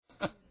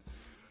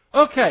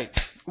Okay,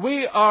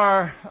 we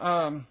are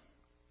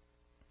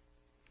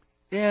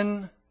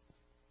in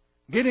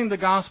getting the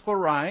gospel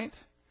right,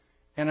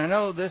 and I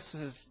know this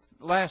is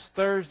last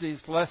Thursday's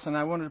lesson.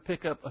 I wanted to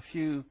pick up a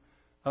few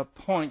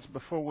points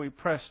before we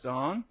pressed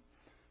on.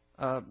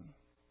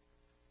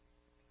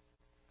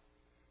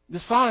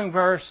 This following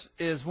verse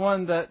is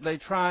one that they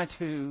try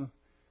to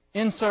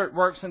insert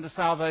works into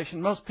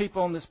salvation. Most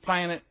people on this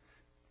planet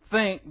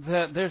think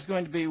that there's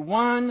going to be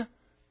one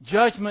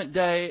judgment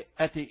day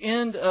at the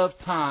end of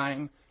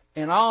time,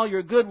 and all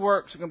your good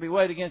works are going to be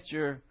weighed against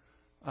your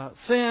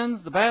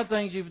sins, the bad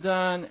things you've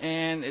done,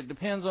 and it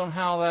depends on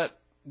how that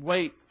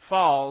weight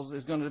falls.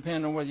 Is going to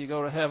depend on whether you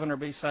go to heaven or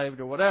be saved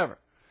or whatever.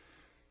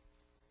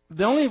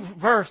 The only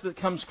verse that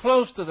comes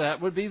close to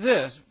that would be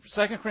this,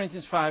 2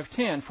 Corinthians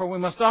 5:10, "For we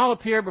must all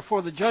appear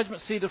before the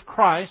judgment seat of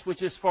Christ,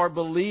 which is for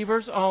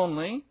believers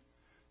only."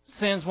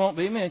 Sins won't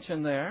be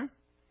mentioned there.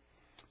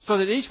 "So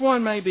that each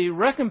one may be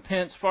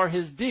recompensed for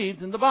his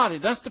deeds in the body."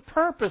 That's the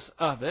purpose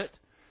of it,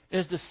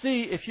 is to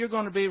see if you're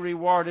going to be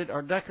rewarded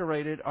or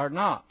decorated or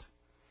not.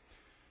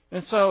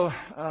 And so,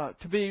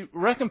 to be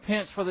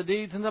recompensed for the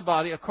deeds in the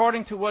body,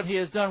 according to what he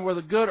has done,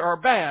 whether good or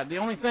bad. The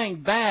only thing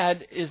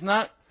bad is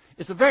not,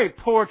 it's a very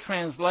poor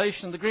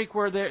translation. The Greek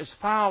word there is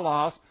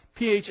phaulos,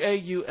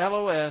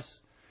 P-H-A-U-L-O-S,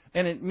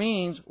 and it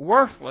means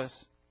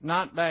worthless,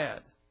 not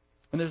bad.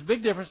 And there's a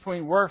big difference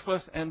between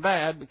worthless and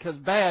bad, because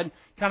bad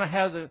kind of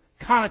has a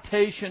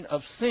connotation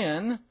of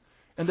sin,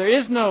 and there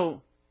is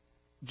no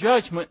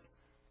judgment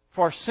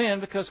for sin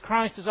because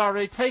Christ has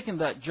already taken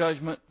that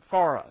judgment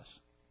for us.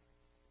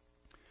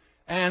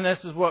 And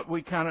this is what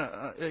we kind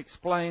of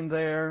explained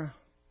there.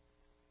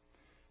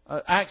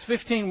 Acts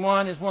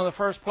 15:1 is one of the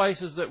first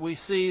places that we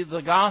see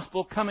the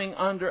gospel coming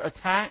under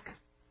attack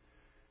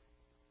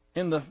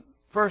in the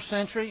first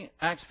century.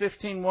 Acts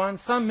 15:1,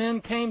 "Some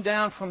men came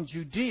down from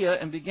Judea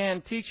and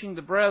began teaching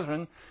the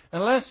brethren,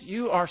 unless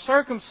you are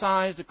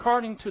circumcised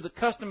according to the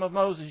custom of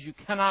Moses, you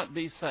cannot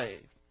be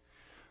saved."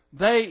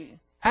 They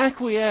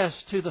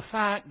acquiesced to the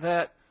fact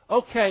that,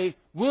 okay,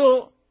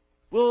 we'll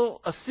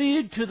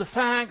accede to the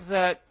fact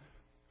that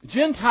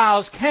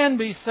Gentiles can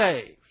be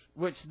saved,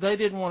 which they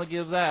didn't want to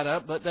give that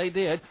up, but they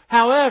did.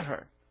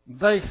 However,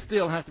 they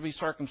still have to be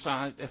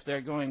circumcised if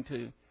they're going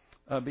to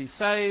be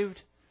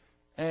saved.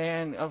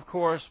 And, of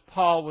course,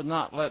 Paul would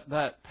not let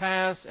that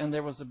pass, and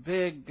there was a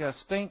big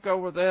stink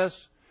over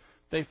this.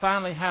 They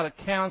finally had a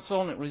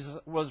council, and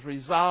it was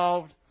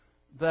resolved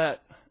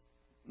that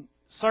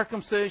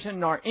circumcision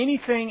nor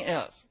anything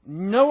else,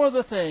 no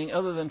other thing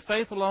other than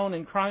faith alone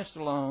in Christ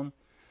alone,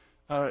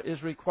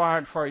 is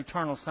required for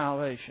eternal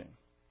salvation.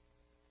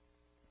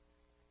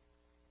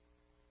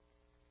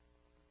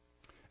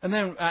 And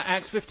then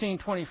Acts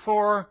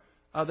 15:24,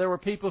 there were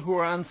people who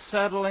were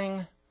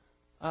unsettling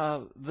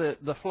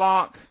the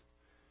flock,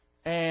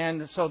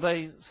 and so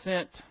they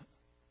sent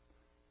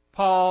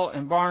Paul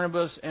and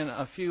Barnabas and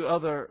a few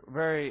other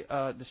very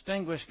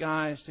distinguished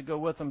guys to go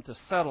with them to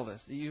settle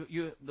this.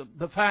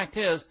 The fact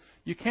is,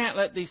 you can't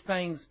let these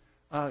things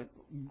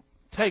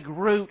take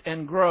root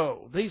and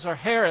grow. These are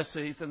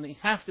heresies, and they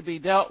have to be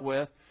dealt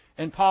with,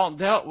 and Paul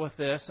dealt with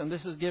this, and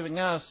this is giving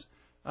us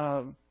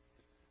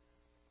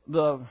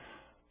the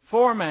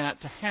format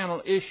to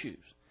handle issues.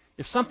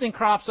 If something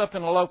crops up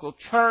in a local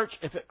church,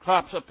 if it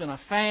crops up in a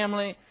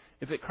family,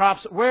 if it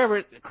crops wherever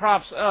it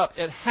crops up,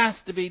 it has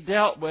to be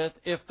dealt with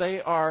if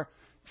they are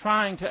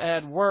trying to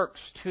add works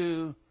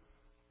to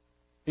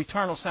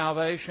eternal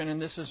salvation,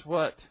 and this is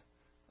what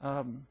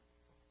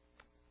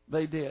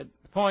they did.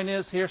 The point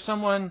is here,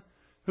 someone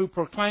who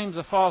proclaims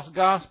a false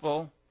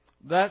gospel,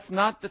 that's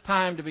not the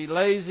time to be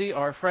lazy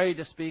or afraid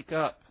to speak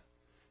up.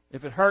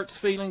 If it hurts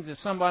feelings, if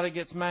somebody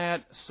gets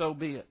mad, so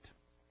be it.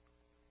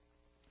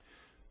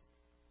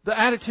 The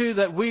attitude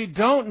that we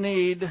don't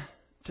need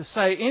to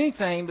say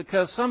anything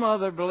because some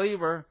other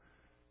believer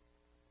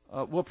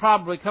will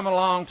probably come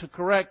along to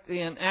correct the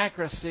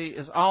inaccuracy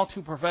is all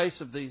too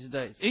pervasive these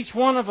days. Each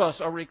one of us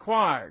are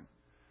required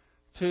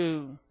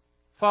to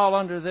fall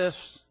under this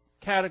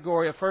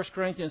category of 1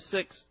 Corinthians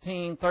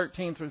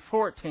 16:13 through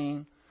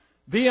 14.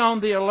 "Be on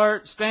the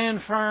alert,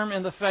 stand firm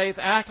in the faith,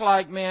 act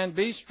like men,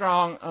 be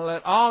strong, and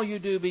let all you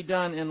do be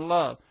done in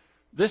love."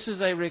 This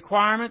is a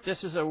requirement,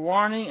 this is a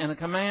warning and a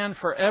command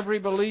for every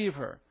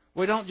believer.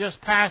 We don't just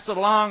pass it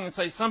along and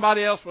say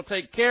somebody else will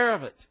take care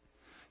of it.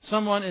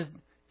 Someone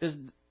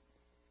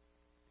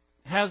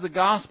has the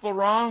gospel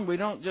wrong, we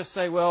don't just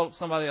say, well,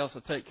 somebody else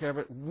will take care of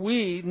it.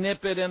 We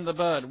nip it in the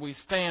bud. We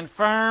stand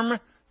firm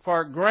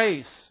for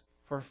grace,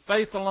 for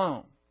faith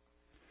alone.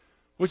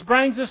 Which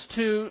brings us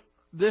to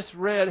this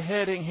red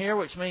heading here,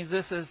 which means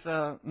this is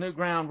new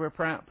ground we're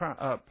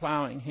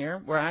plowing here.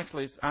 Where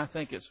actually, I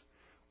think it's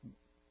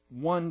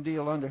one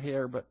deal under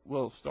here, but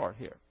we'll start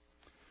here.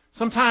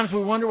 Sometimes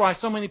we wonder why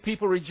so many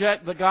people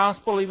reject the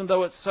gospel, even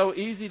though it's so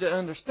easy to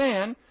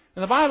understand.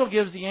 And the Bible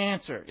gives the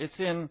answer. It's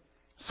in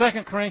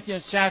 2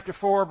 Corinthians chapter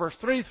 4, verse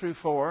 3 through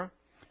 4.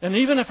 "And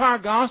even if our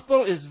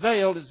gospel is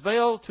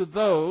veiled to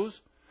those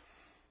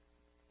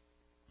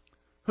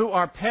who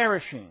are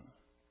perishing,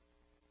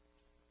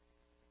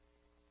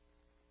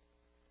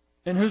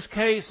 in whose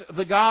case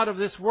the God of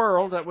this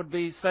world, that would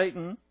be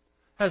Satan,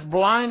 has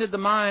blinded the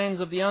minds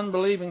of the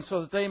unbelieving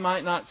so that they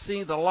might not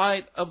see the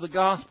light of the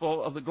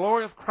gospel of the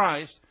glory of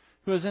Christ,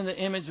 who is in the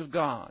image of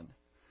God.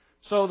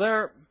 So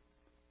their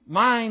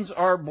minds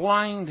are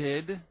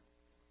blinded.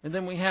 And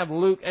then we have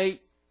Luke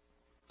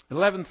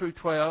 8:11 through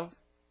 12.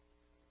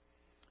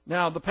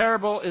 Now the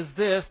parable is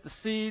this: the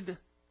seed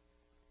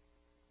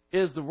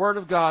is the word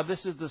of God.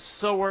 This is the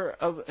sower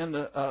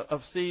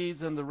of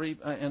seeds and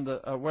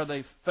where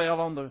they fell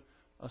on the.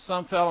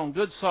 Some fell on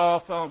good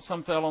soil,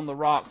 some fell on the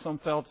rock, some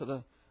fell to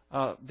the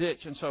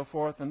ditch, and so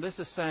forth. And this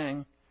is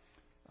saying,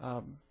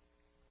 the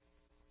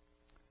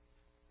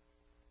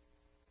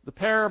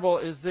parable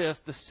is this: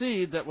 the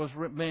seed that was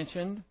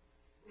mentioned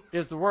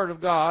is the Word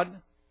of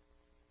God.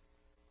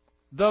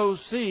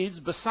 Those seeds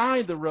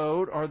beside the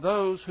road are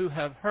those who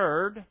have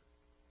heard.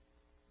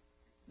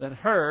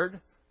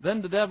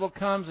 Then the devil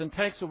comes and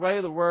takes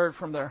away the Word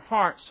from their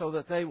hearts so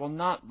that they will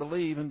not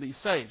believe and be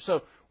saved.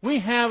 So we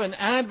have an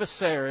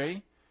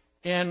adversary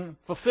in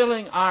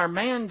fulfilling our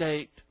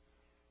mandate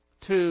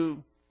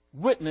to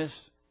witness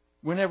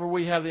whenever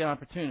we have the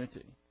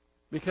opportunity.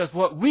 Because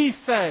what we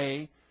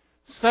say,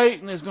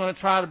 Satan is going to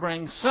try to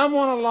bring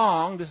someone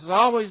along, this has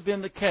always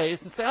been the case,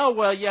 and say, oh,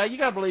 well, yeah, you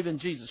got to believe in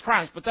Jesus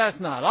Christ, but that's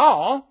not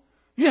all.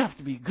 You have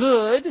to be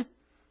good.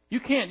 You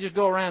can't just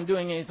go around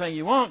doing anything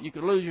you want. You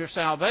could lose your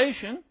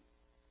salvation.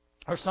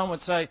 Or some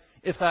would say,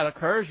 if that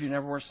occurs, you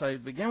never were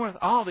saved to begin with.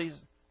 All these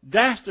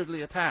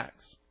dastardly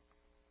attacks.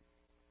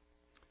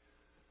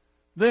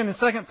 Then in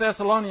 2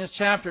 Thessalonians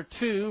chapter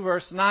 2,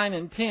 verse 9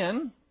 and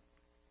 10,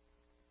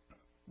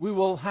 we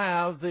will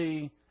have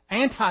the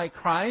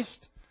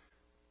Antichrist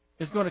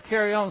is going to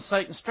carry on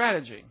Satan's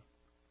strategy.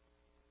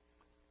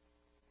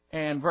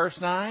 And verse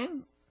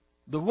 9,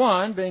 the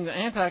one, being the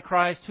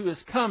Antichrist who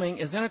is coming,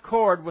 is in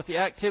accord with the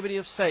activity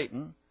of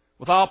Satan,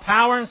 with all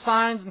power and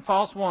signs and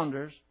false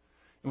wonders,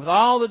 and with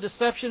all the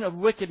deception of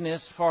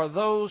wickedness for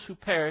those who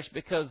perish,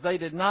 because they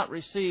did not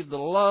receive the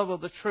love of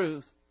the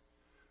truth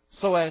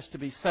so as to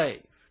be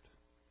saved.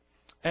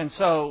 And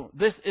so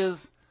this is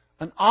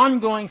an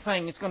ongoing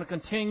thing. It's going to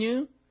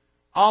continue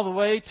all the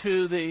way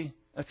to the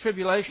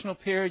tribulational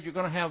period. You're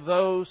going to have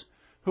those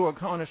who are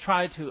going to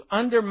try to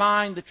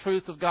undermine the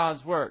truth of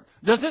God's Word.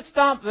 Does it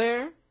stop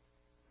there?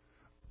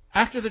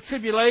 After the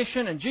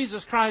tribulation and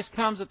Jesus Christ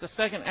comes at the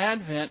second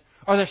advent,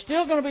 are there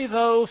still going to be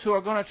those who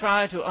are going to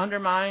try to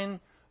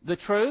undermine the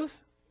truth?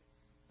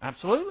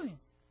 Absolutely.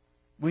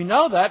 We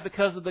know that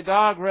because of the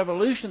Gog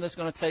revolution that's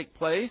going to take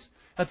place.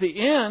 At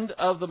the end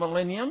of the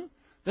millennium,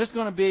 there's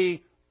going to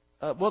be,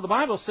 the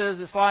Bible says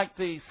it's like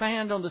the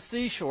sand on the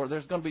seashore.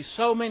 There's going to be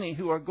so many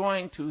who are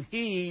going to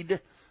heed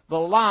the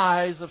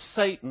lies of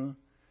Satan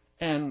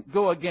and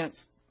go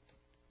against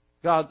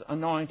God's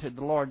anointed,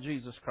 the Lord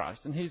Jesus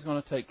Christ. And He's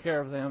going to take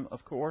care of them,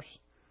 of course,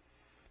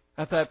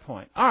 at that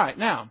point. All right,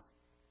 now,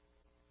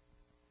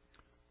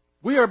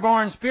 we are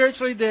born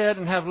spiritually dead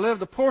and have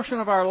lived a portion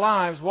of our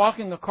lives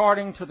walking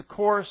according to the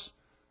course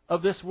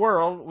of this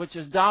world, which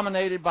is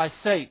dominated by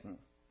Satan.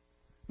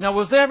 Now,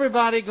 was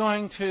everybody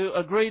going to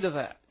agree to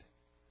that?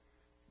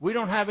 We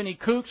don't have any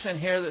kooks in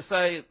here that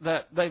say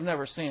that they've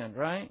never sinned,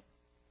 right?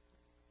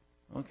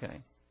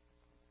 Okay.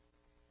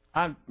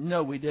 I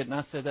know we didn't.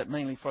 I said that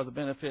mainly for the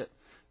benefit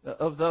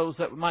of those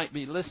that might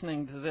be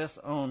listening to this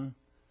on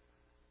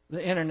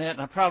the internet,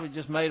 and I probably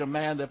just made them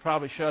mad. They'll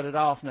probably shut it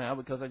off now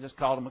because I just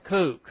called them a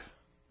kook.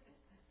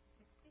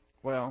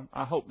 Well,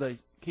 I hope they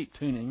keep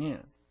tuning in.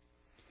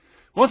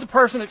 Once a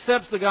person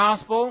accepts the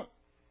gospel,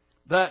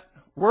 that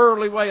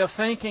worldly way of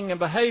thinking and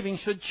behaving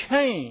should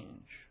change.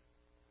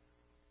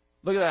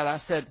 Look at that.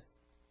 I said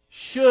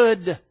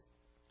should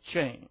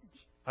change.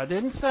 I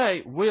didn't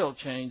say will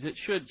change. It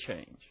should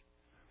change.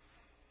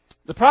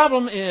 The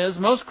problem is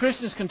most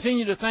Christians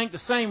continue to think the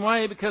same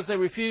way because they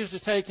refuse to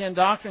take in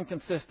doctrine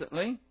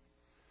consistently.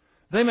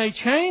 They may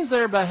change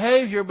their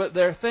behavior, but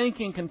their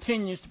thinking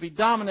continues to be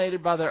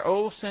dominated by their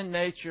old sin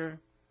nature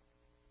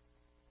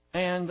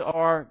and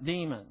our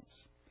demons.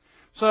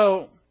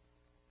 So,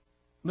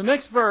 the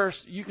next verse,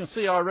 you can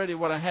see already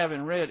what I have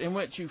in red, in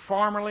which you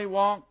formerly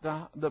walked.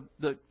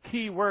 The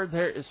key word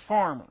there is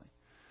formerly.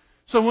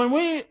 So when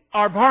we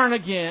are born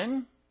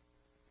again,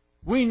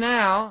 we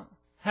now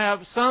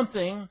have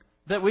something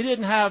that we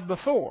didn't have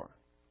before,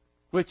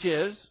 which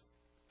is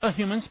a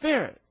human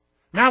spirit.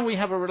 Now we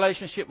have a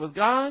relationship with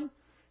God.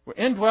 We're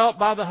indwelt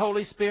by the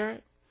Holy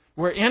Spirit.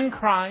 We're in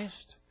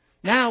Christ.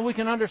 Now we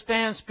can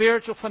understand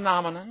spiritual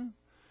phenomenon.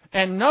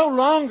 And no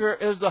longer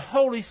is the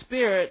Holy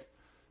Spirit,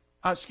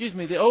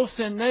 the old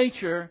sin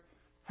nature,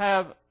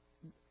 have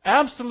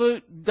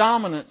absolute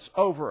dominance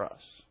over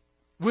us.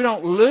 We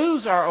don't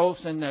lose our old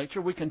sin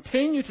nature. We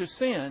continue to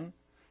sin.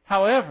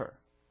 However,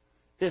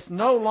 it's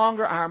no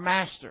longer our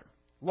master.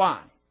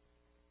 Why?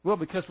 Well,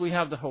 because we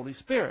have the Holy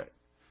Spirit.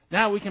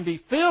 Now we can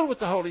be filled with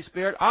the Holy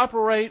Spirit,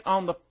 operate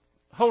on the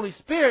Holy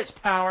Spirit's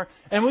power,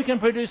 and we can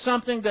produce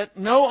something that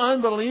no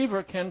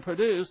unbeliever can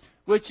produce,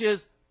 which is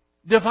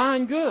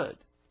divine good.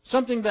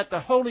 Something that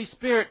the Holy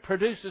Spirit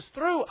produces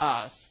through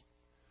us,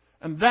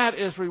 and that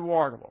is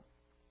rewardable.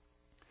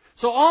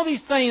 So all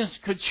these things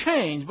could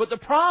change. But the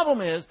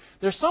problem is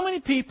there's so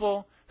many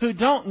people who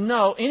don't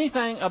know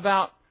anything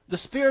about the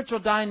spiritual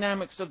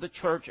dynamics of the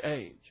church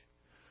age.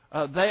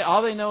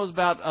 All they know is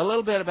a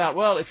little bit about,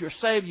 well, if you're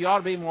saved, you ought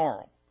to be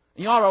moral.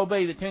 You ought to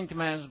obey the Ten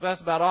Commandments. But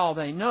that's about all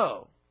they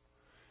know.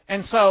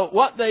 And so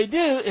what they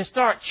do is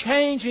start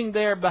changing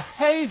their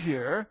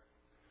behavior,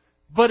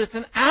 but it's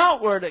an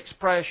outward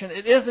expression.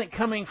 It isn't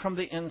coming from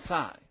the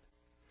inside.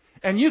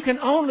 And you can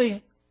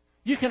only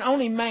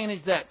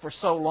manage that for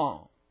so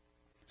long.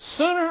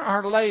 Sooner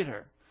or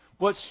later,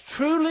 what's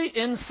truly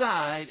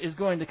inside is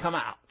going to come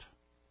out.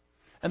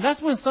 And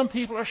that's when some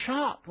people are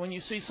shocked, when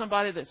you see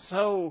somebody that's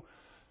so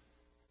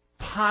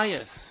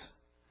pious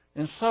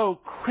and so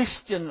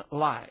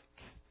Christian-like.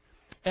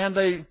 And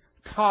they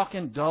talk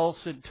in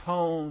dulcet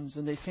tones,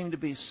 and they seem to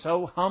be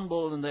so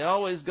humble, and they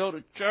always go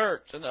to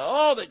church, and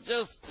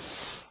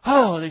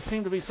they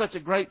seem to be such a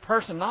great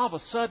person. And all of a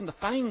sudden, the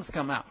fangs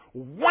come out.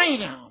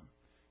 Wham!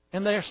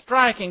 And they're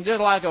striking just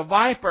like a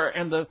viper,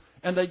 and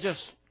they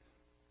just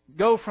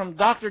go from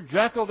Dr.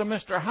 Jekyll to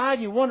Mr. Hyde.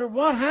 You wonder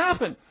what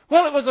happened.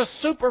 Well, it was a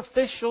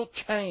superficial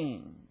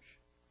change.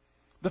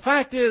 The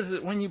fact is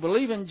that when you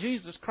believe in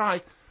Jesus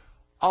Christ,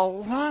 a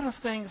lot of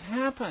things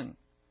happen.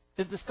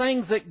 It's the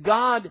things that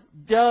God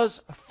does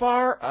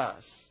for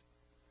us.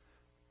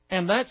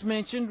 And that's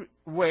mentioned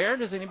where?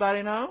 Does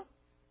anybody know?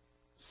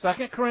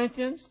 2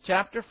 Corinthians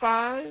chapter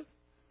 5,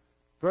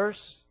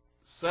 verse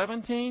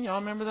 17. Y'all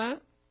remember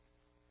that?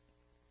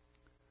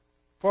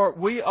 For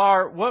we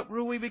are, what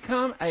will we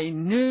become? A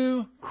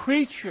new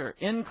creature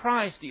in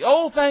Christ. The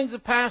old things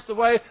have passed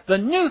away. The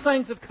new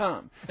things have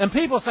come. And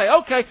people say,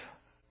 okay,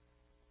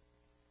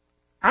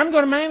 I'm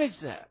going to manage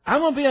that.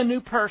 I'm going to be a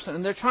new person.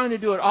 And they're trying to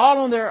do it all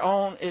on their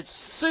own. It's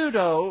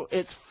pseudo,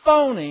 it's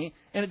phony,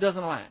 and it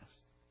doesn't last.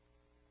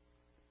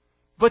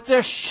 But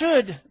there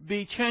should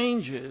be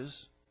changes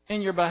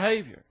in your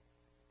behavior.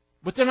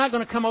 But they're not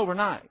going to come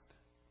overnight.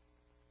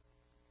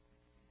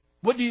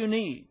 What do you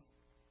need?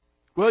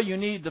 Well, you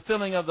need the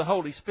filling of the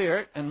Holy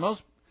Spirit. And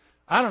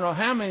I don't know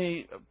how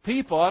many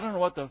people, I don't know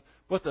what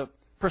the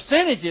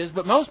percentage is,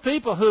 but most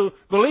people who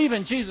believe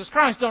in Jesus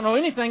Christ don't know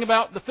anything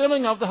about the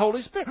filling of the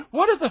Holy Spirit.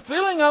 What is the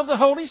filling of the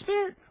Holy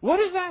Spirit? What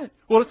is that?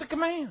 Well, it's a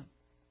command.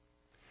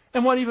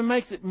 And what even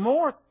makes it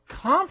more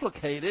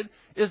complicated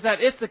is that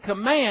it's a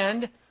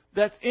command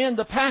that's in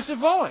the passive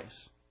voice.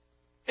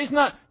 It's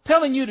not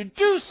telling you to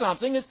do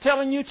something, it's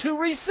telling you to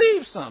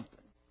receive something.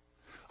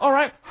 All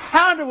right,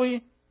 how do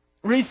we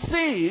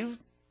receive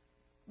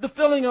the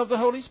filling of the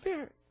Holy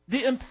Spirit?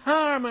 The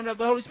empowerment of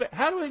the Holy Spirit.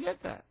 How do we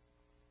get that?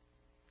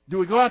 Do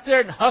we go out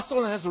there and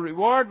hustle and as a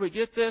reward we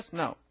get this?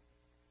 No.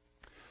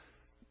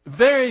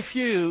 Very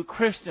few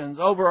Christians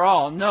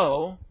overall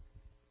know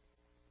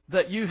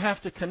that you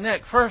have to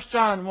connect 1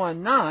 John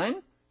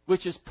 1:9,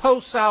 which is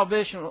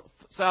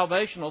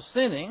post-salvational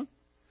sinning,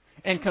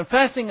 and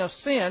confessing of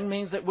sin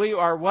means that we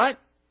are what?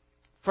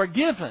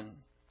 Forgiven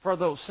for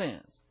those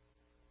sins.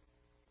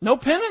 No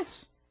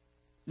penance?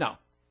 No.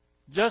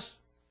 Just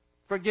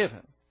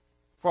forgiven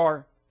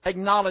for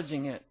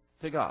acknowledging it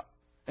to God.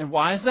 And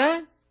why is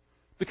that?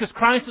 Because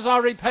Christ has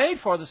already paid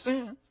for the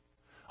sin.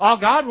 All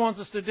God wants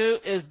us to do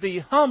is be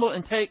humble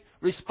and take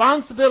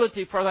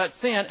responsibility for that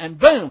sin, and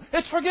boom,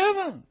 it's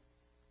forgiven.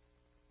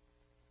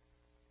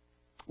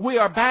 We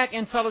are back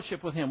in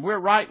fellowship with Him. We're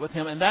right with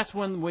Him, and that's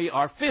when we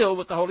are filled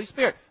with the Holy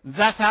Spirit.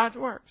 That's how it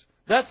works.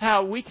 That's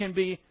how we can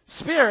be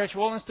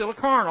spiritual and still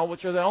carnal,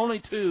 which are the only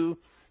two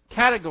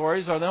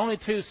categories, or the only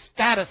two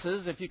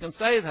statuses, if you can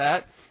say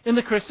that, in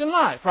the Christian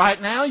life. Right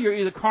now, you're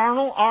either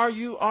carnal or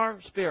you are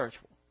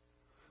spiritual.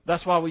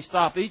 That's why we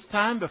stop each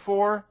time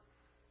before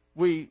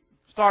we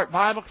start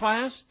Bible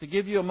class to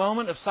give you a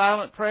moment of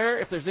silent prayer.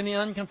 If there's any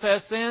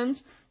unconfessed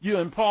sins, you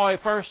employ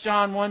 1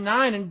 John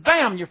 1:9, and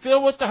bam, you're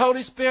filled with the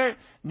Holy Spirit.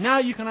 Now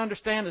you can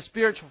understand the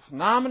spiritual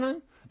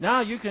phenomenon.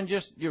 Now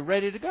you're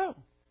ready to go.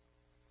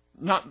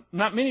 Not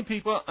many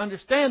people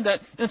understand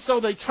that, and so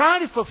they try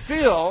to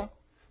fulfill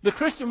the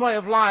Christian way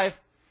of life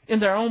in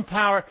their own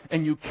power,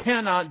 and you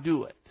cannot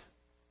do it.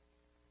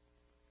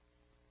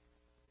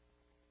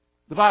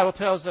 The Bible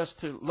tells us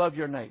to love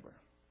your neighbor.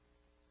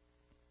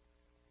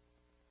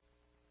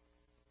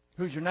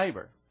 Who's your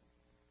neighbor?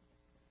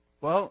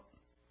 Well,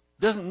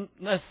 doesn't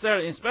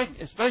necessarily,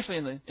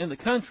 especially in the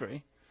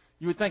country,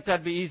 you would think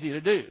that'd be easy to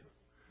do.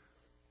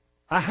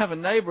 I have a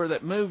neighbor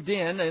that moved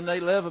in, and they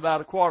live about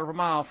a quarter of a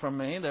mile from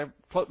me. They're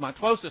my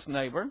closest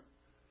neighbor.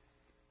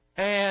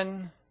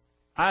 And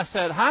I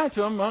said hi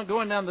to them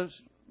going down the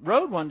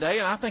road one day,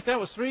 and I think that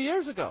was 3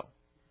 years ago.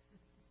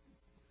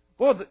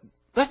 Well,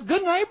 that's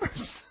good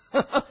neighbors.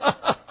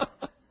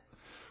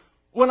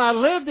 When I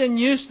lived in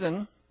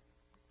Houston,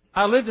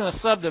 I lived in a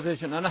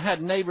subdivision, and I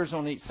had neighbors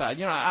on each side.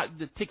 You know,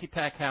 the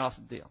ticky-tack house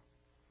deal.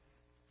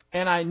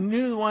 And I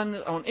knew one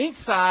on each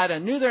side. I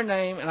knew their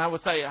name, and I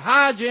would say,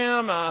 "Hi,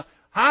 Jim.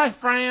 Hi,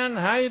 Fran.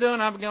 How you doing?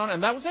 I'm going."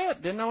 And that was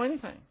it. Didn't know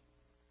anything.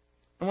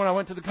 And when I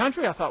went to the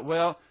country, I thought,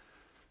 well,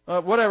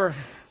 whatever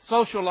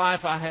social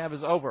life I have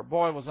is over.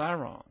 Boy, was I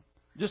wrong.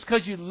 Just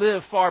because you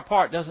live far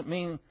apart doesn't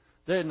mean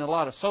there isn't a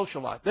lot of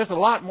social life. There's a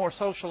lot more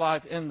social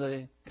life in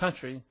the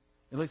country,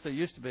 at least there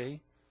used to be,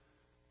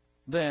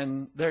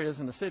 than there is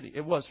in the city.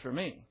 It was for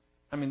me.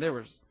 I mean, there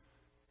was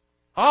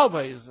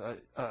always an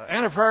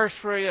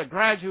anniversary, a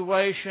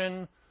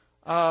graduation,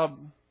 a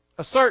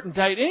certain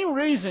date, any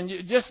reason,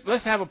 you just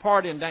let's have a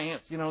party and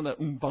dance, you know, the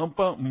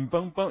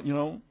bum, you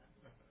know.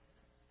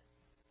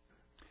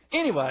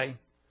 Anyway,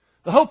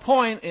 the whole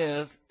point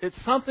is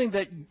it's something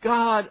that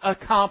God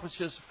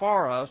accomplishes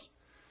for us.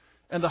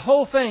 And the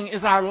whole thing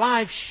is our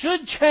life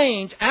should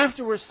change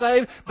after we're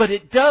saved, but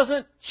it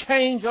doesn't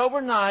change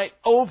overnight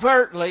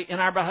overtly in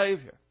our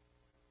behavior.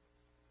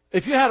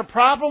 If you had a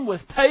problem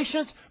with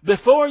patience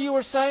before you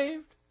were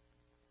saved,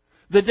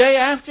 the day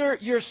after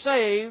you're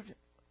saved,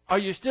 are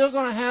you still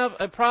going to have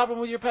a problem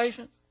with your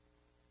patience?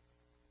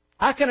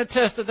 I can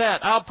attest to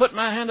that. I'll put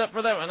my hand up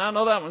for that one. I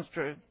know that one's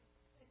true.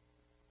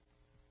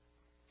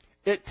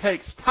 It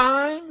takes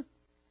time.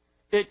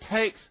 It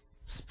takes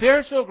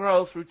spiritual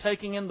growth through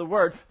taking in the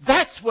Word.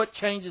 That's what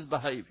changes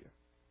behavior.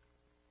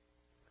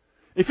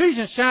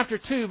 Ephesians chapter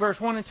 2, verse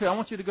 1 and 2. I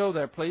want you to go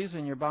there, please,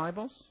 in your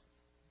Bibles.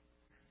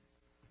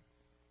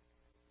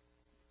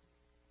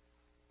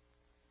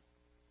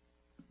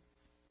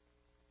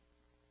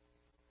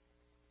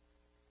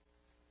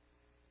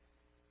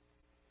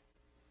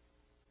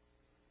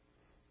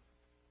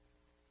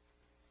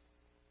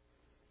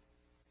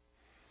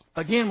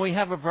 Again, we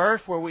have a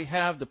verse where we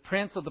have the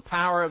prince of the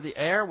power of the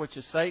air, which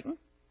is Satan,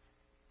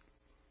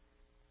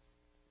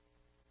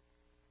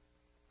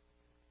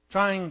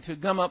 trying to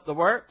gum up the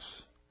works.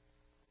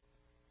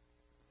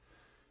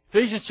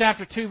 Ephesians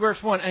chapter 2,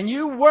 verse 1. And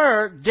you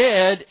were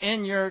dead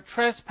in your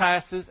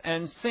trespasses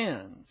and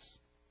sins.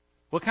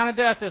 What kind of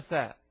death is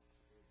that?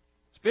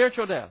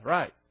 Spiritual death,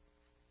 right.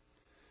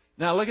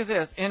 Now look at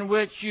this. In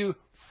which you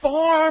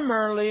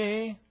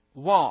formerly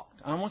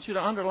walked. I want you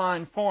to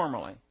underline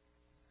formerly.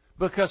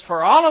 Because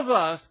for all of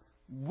us,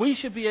 we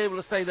should be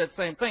able to say that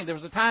same thing. There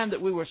was a time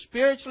that we were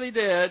spiritually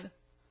dead,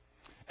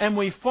 and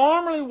we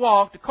formerly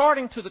walked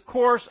according to the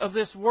course of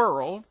this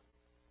world,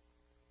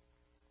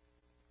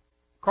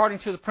 according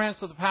to the prince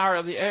of the power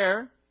of the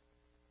air,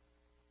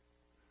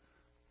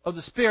 of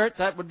the spirit,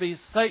 that would be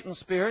Satan's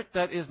spirit,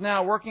 that is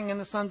now working in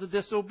the sons of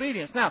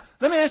disobedience. Now,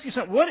 let me ask you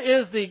something.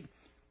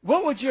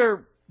 What would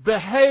your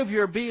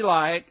behavior be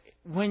like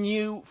when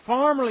you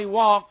formerly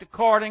walked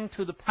according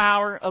to the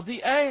power of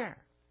the air?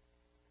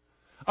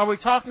 Are we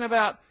talking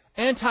about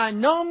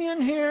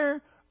antinomian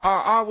here, or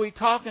are we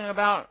talking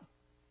about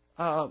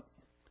an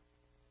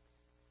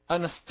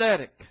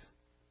aesthetic,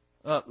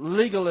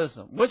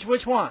 legalism?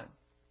 Which one?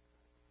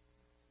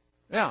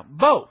 Yeah,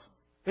 both.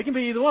 It can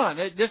be either one.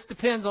 It just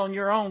depends on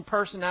your own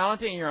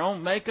personality and your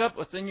own makeup,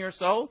 what's in your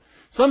soul.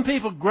 Some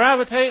people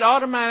gravitate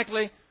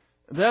automatically.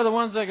 They're the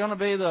ones that are going to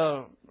be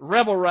the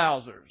rebel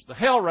rousers, the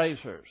hell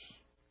raisers,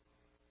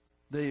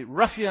 the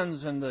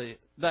ruffians, and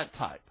that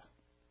type.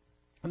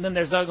 And then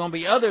there's going to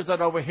be others that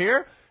are over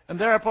here, and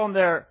they're up on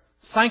their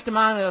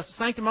sanctimonious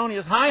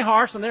high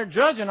horse, and they're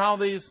judging all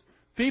these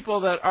people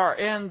that are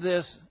in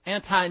this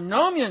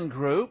antinomian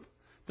group,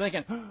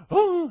 thinking,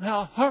 oh,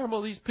 how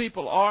horrible these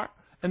people are.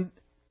 And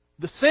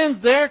the sins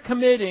they're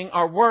committing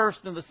are worse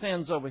than the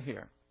sins over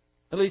here.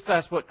 At least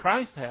that's what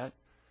Christ had.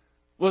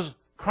 Was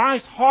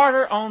Christ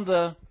harder on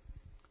the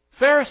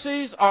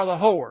Pharisees or the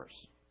whores?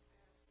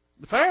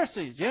 The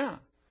Pharisees, yeah.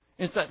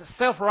 It's that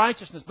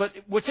self-righteousness. But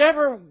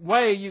whichever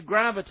way you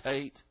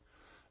gravitate,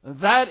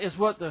 that is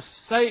what the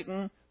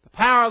Satan, the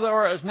power of the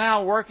air, is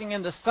now working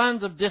in the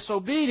sons of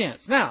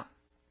disobedience. Now,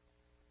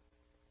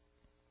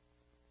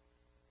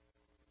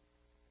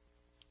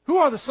 who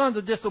are the sons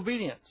of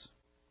disobedience?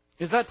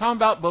 Is that talking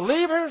about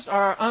believers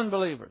or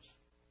unbelievers?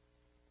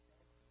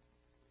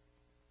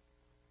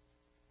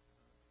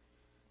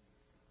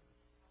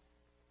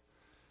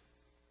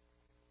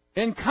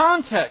 In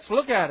context,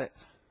 look at it.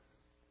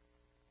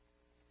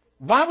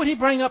 Why would he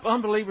bring up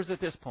unbelievers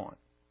at this point?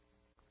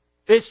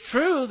 It's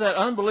true that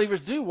unbelievers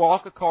do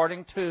walk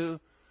according to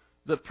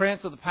the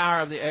prince of the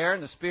power of the air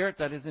and the spirit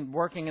that is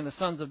working in the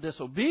sons of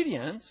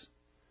disobedience.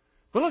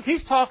 But look,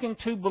 he's talking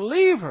to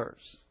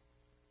believers.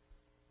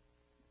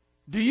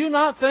 Do you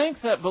not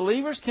think that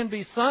believers can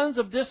be sons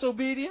of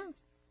disobedience?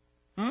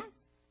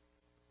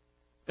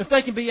 If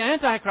they can be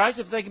Antichrist,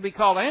 if they can be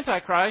called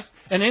Antichrist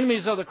and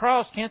enemies of the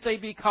cross, can't they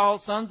be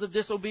called sons of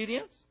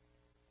disobedience?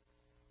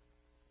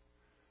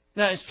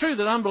 Now, it's true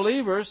that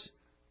unbelievers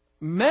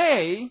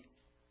may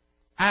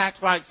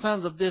act like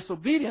sons of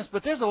disobedience,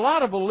 but there's a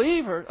lot of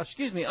unbelievers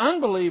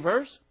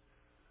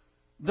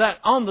that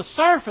on the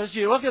surface,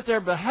 you look at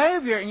their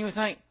behavior and you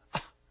think,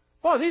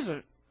 boy, these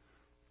are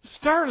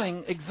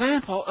sterling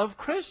example of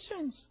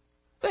Christians.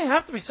 They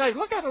have to be saved.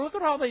 Look at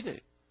all they do.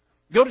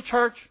 Go to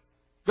church,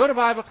 go to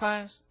Bible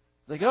class,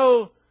 they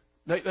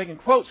can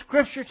quote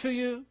Scripture to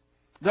you.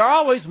 They're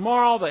always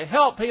moral, they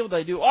help people,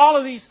 they do all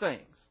of these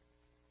things.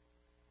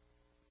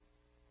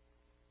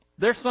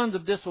 They're sons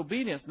of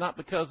disobedience, not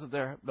because of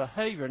their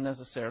behavior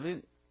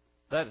necessarily.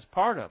 That is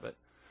part of it.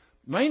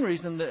 The main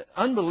reason that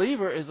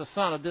unbeliever is a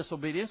son of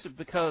disobedience is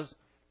because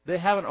They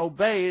haven't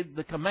obeyed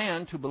the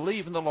command to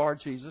believe in the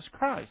Lord Jesus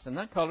Christ, and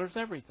that colors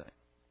everything.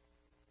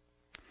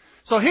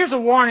 So here's a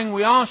warning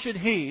we all should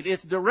heed.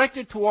 It's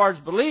directed towards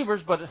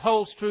believers, but it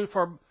holds true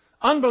for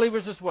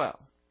unbelievers as well.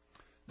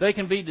 They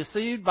can be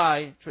deceived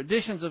by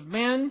traditions of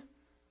men,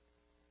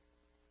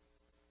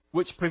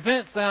 which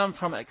prevents them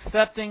from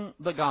accepting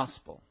the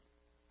gospel.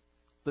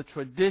 The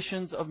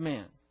traditions of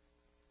men.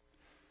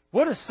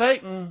 What does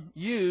Satan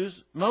use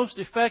most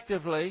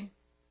effectively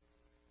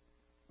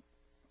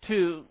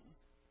to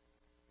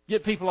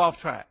get people off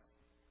track?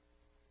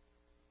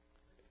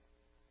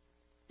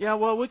 Yeah,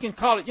 well, we can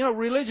call it,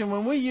 religion.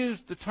 When we use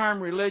the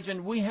term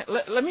religion,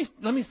 let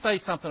me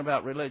say something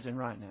about religion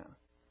right now.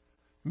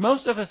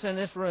 Most of us in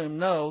this room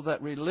know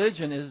that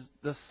religion is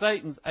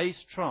Satan's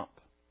ace trump.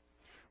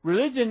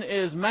 Religion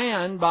is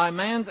man by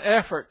man's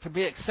effort to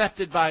be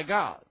accepted by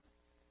God.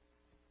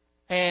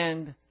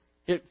 And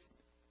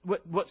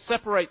what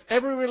separates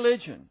every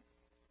religion,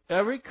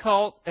 every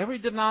cult, every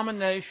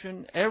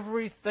denomination,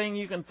 everything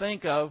you can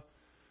think of,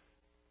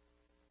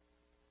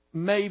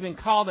 may even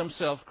call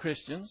themselves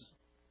Christians.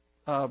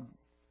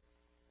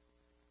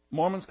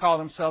 Mormons call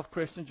themselves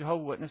Christians,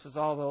 Jehovah's Witnesses,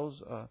 all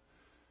those.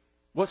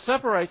 What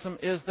separates them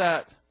is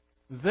that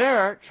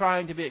they're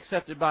trying to be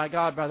accepted by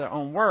God by their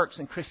own works,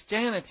 and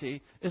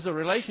Christianity is a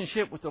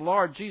relationship with the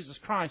Lord Jesus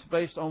Christ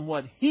based on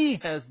what He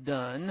has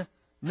done,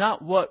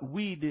 not what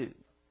we do.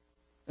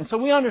 And so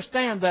we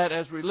understand that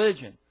as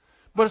religion.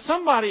 But if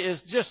somebody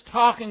is just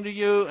talking to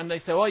you and they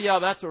say, oh yeah,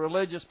 that's a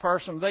religious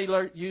person, they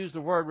use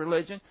the word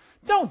religion,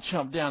 don't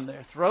jump down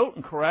their throat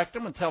and correct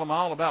them and tell them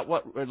all about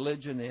what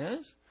religion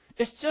is.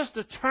 It's just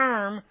a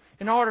term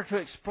in order to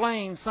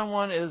explain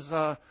someone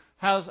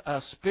has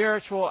a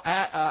spiritual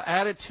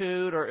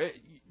attitude.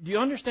 Do you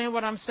understand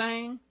what I'm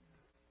saying?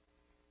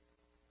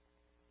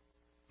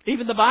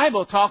 Even the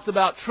Bible talks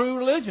about true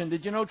religion.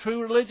 Did you know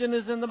true religion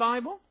is in the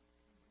Bible?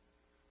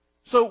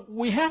 So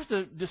we have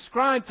to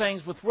describe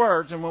things with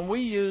words, and when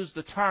we use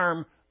the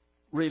term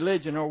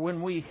religion, or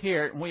when we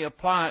hear it and we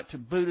apply it to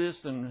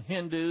Buddhists and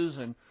Hindus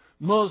and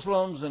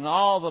Muslims and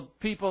all the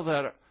people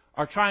that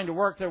are trying to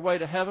work their way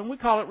to heaven, we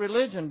call it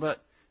religion,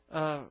 but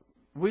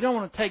we don't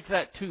want to take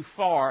that too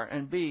far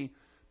and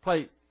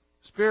play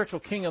spiritual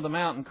king of the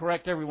mountain,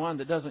 correct everyone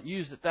that doesn't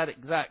use it that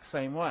exact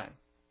same way.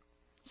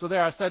 So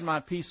there, I said my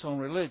piece on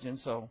religion.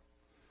 So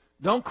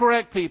don't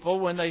correct people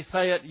when they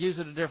say it, use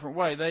it a different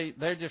way.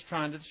 They're just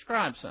trying to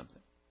describe something.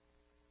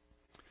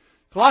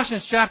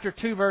 Colossians chapter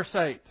 2, verse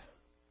 8.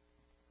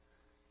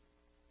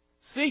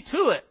 See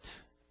to it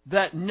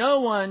that no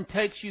one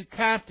takes you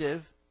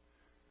captive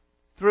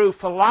through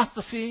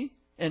philosophy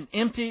and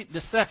empty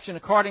deception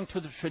according to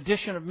the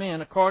tradition of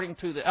men, according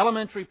to the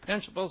elementary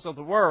principles of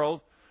the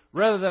world,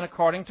 rather than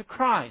according to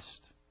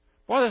Christ.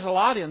 Boy, there's a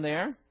lot in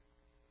there.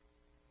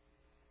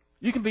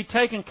 You can be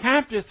taken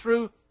captive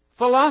through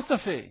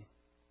philosophy.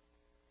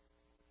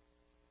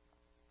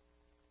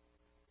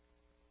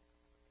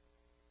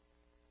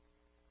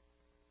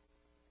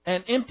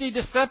 And empty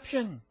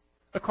deception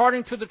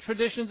according to the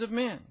traditions of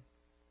men.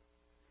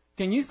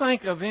 Can you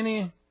think of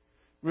any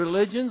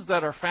religions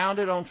that are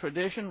founded on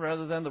tradition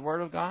rather than the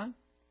Word of God?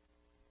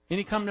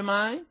 Any come to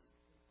mind?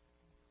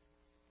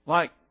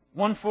 Like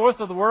 1/4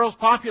 of the world's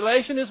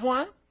population is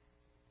one?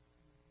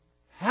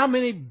 How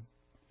many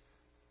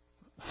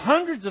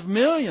hundreds of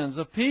millions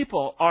of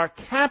people are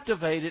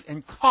captivated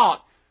and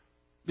caught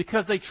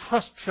because they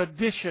trust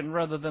tradition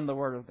rather than the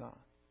Word of God?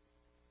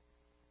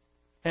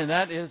 And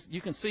that is,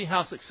 you can see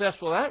how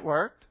successful that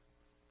worked,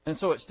 and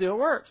so it still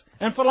works.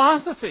 And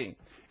philosophy,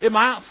 it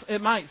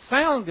might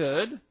sound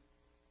good,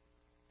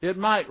 it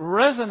might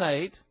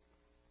resonate,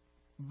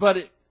 but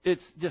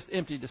it's just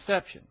empty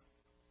deception.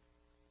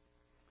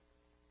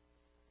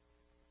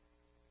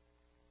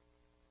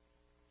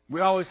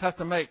 We always have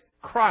to make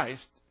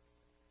Christ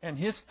and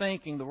His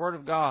thinking, the Word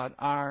of God,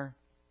 our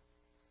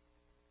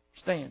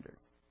standard.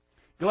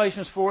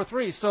 Galatians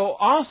 4:3. So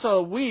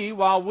also we,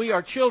 while we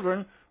are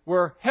children,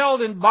 were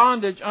held in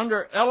bondage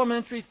under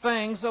elementary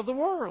things of the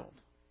world.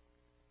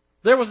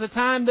 There was a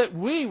time that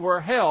we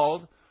were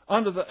held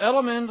under the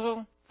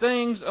elemental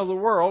things of the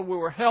world. We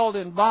were held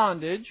in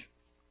bondage.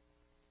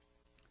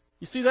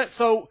 You see that?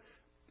 So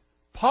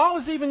Paul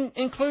is even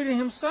including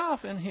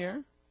himself in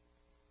here.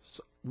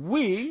 So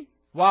we,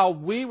 while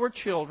we were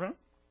children,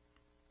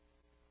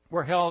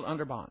 were held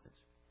under bondage.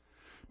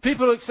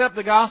 People who accept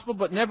the gospel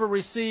but never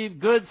receive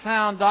good,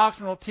 sound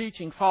doctrinal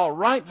teaching fall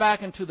right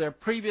back into their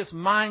previous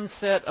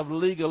mindset of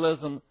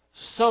legalism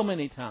so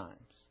many times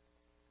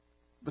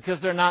because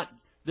they're not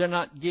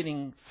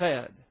getting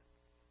fed.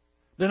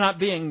 They're not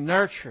being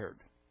nurtured.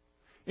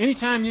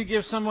 Anytime you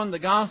give someone the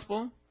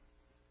gospel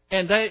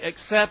and they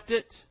accept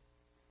it,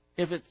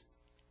 if it's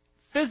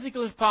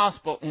physically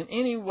possible in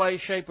any way,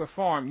 shape, or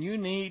form, you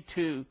need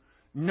to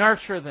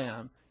nurture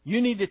them.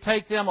 You need to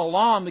take them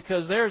along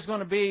because there's going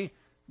to be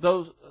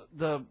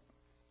the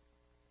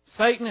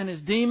Satan and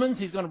his demons.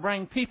 He's going to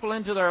bring people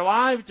into their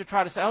lives to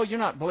try to say, oh, you're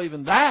not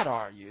believing that,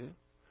 are you?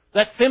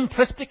 That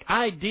simplistic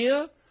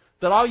idea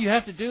that all you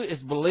have to do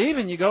is believe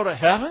and you go to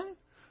heaven?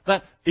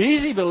 That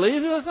easy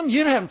believism,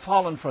 you haven't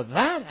fallen for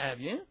that, have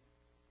you?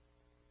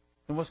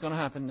 And what's going to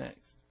happen next?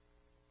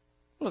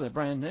 Well, they're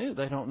brand new.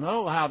 They don't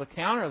know how to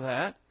counter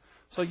that.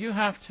 So you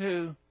have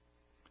to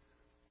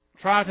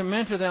try to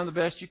mentor them the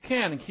best you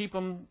can and keep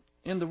them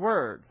in the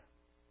Word.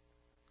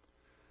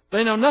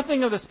 They know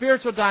nothing of the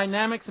spiritual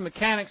dynamics and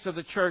mechanics of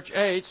the church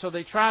age, so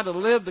they try to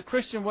live the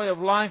Christian way of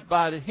life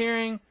by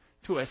adhering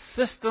to a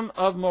system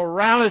of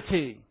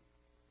morality.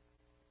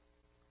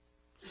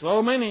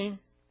 So many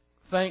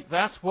think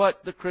that's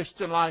what the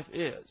Christian life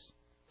is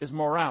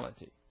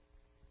morality.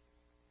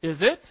 Is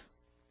it?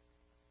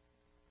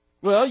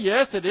 Well,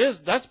 yes, it is.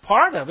 That's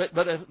part of it,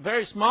 but a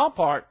very small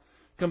part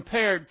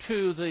compared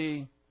to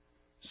the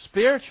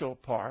spiritual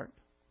part.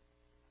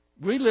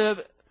 We live,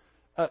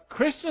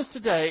 Christians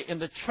today in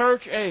the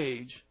church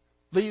age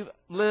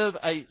live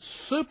a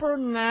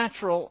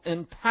supernatural,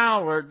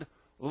 empowered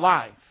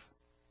life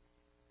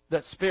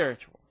that's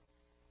spiritual.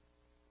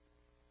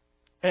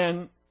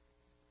 And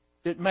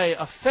it may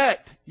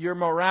affect your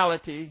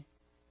morality,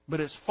 but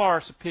it's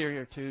far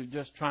superior to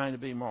just trying to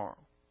be moral.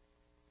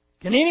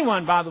 Can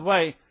anyone, by the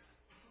way,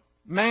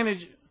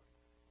 manage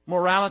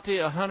morality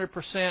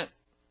 100%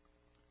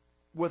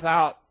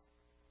 without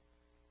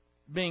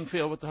being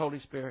filled with the Holy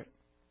Spirit?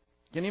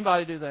 Can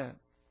anybody do that?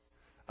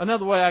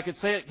 Another way I could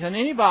say it, can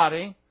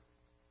anybody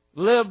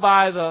live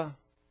by the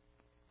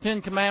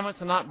Ten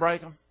Commandments and not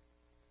break them?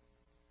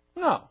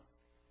 No.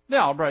 They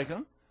all break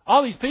them.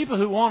 All these people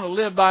who want to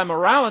live by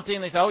morality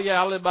and they say, oh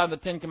yeah, I live by the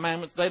Ten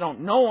Commandments. They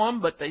don't know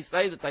them, but they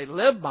say that they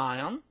live by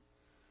them.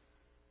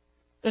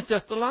 It's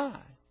just a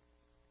lie.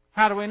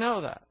 How do we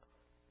know that?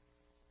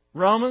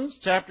 Romans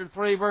chapter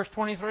 3 verse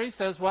 23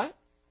 says what?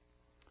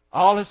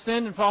 All have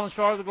sinned and fallen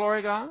short of the glory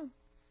of God.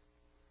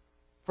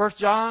 1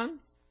 John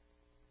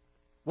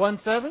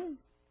 1:7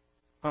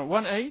 or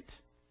 1:8.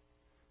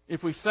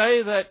 If we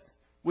say that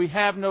we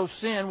have no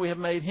sin, we have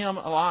made him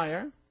a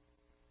liar,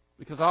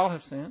 because all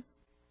have sinned.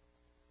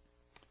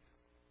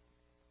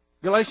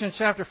 Galatians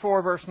chapter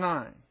 4 verse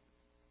 9.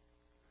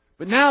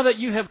 But now that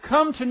you have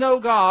come to know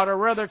God, or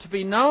rather to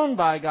be known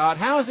by God,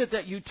 how is it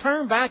that you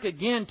turn back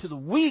again to the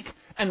weak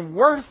and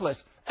worthless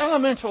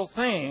elemental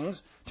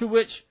things to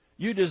which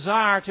you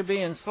desire to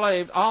be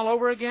enslaved all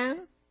over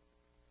again?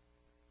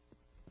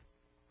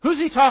 Who's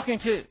he talking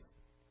to?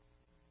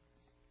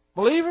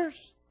 Believers?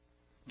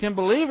 Can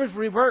believers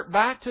revert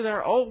back to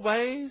their old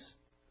ways?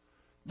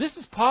 This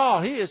is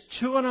Paul. He is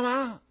chewing them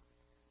out.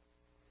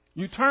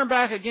 You turn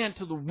back again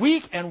to the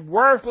weak and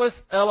worthless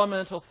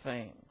elemental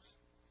things.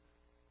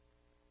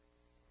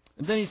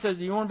 And then he says,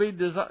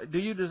 do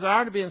you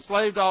desire to be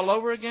enslaved all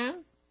over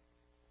again?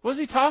 What is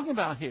he talking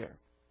about here?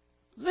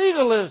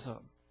 Legalism.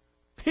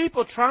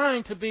 People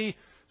trying to be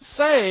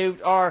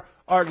saved or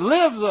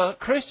live the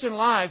Christian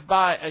life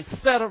by a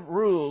set of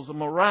rules of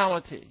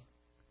morality.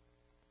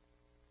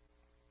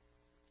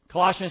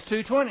 Colossians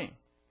 2:20.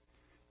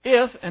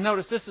 If, and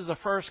notice this is a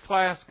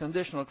first-class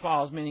conditional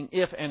clause, meaning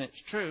if and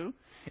it's true.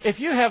 If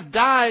you have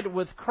died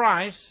with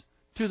Christ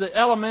to the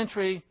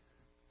elementary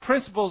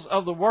principles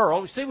of the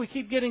world, you see we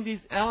keep getting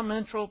these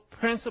elemental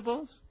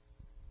principles.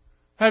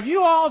 Have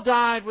you all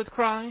died with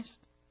Christ?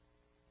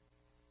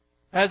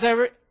 Has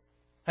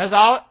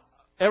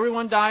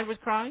everyone died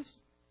with Christ?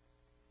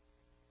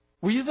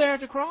 Were you there at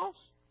the cross?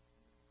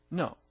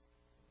 No.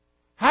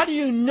 How do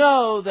you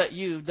know that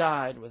you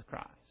died with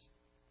Christ?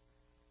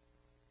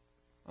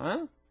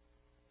 Huh?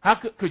 How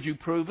could you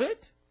prove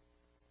it?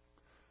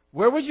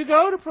 Where would you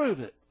go to prove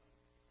it?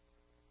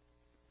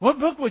 What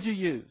book would you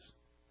use?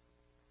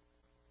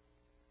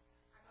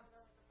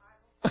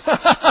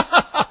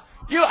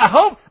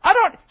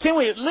 Can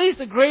we at least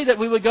agree that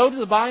we would go to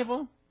the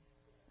Bible?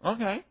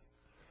 Okay.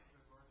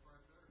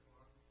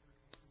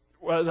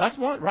 Well, that's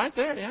one right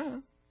there, yeah.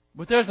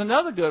 But there's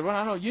another good one.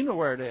 I know you know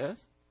where it is.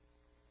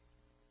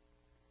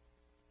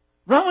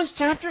 Romans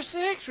chapter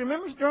 6.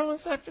 Remember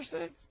Romans chapter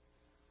 6?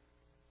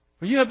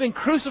 For you have been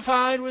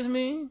crucified with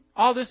me.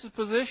 All this is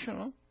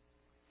positional.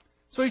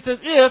 So he says,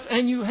 if,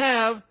 and you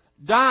have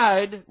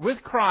died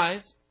with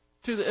Christ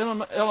to the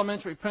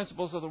elementary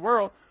principles of the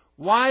world,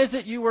 why is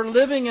it you were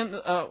living in,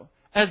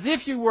 as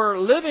if you were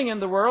living in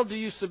the world, do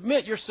you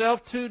submit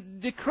yourself to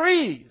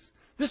decrees?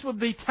 This would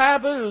be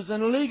taboos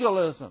and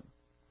legalism.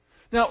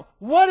 Now,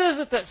 what is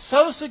it that's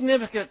so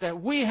significant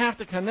that we have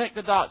to connect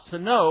the dots to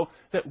know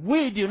that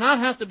we do not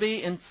have to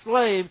be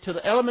enslaved to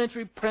the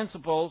elementary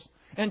principles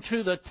and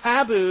to the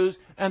taboos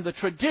and the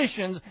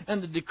traditions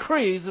and the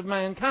decrees of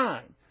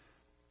mankind?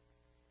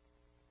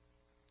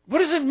 What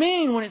does it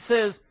mean when it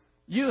says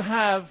you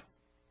have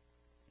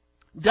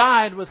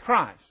died with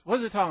Christ? What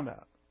is it talking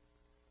about?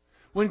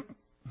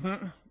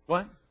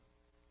 What?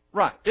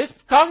 Right. It's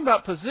talking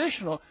about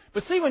positional.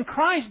 But see, when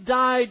Christ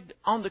died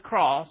on the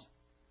cross,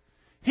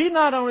 He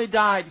not only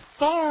died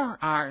for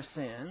our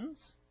sins,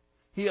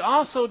 He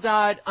also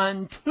died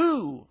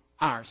unto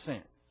our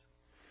sins.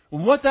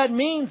 And what that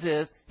means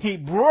is He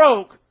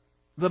broke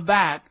the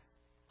back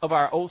of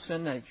our old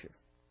sin nature.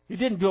 He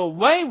didn't do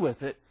away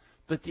with it,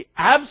 but the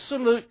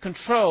absolute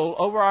control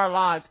over our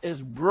lives is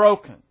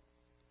broken.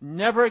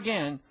 Never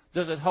again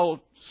does it hold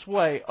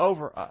sway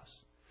over us.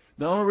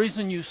 The only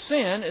reason you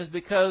sin is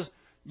because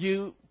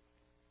you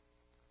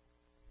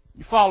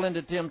fall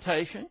into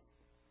temptation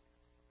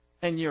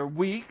and you're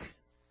weak,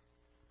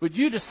 but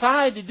you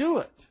decide to do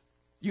it.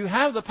 You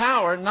have the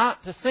power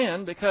not to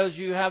sin because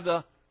you have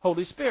the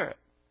Holy Spirit.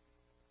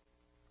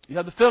 You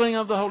have the filling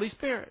of the Holy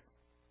Spirit.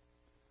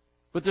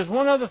 But there's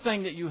one other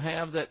thing that you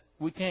have that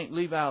we can't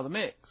leave out of the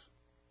mix.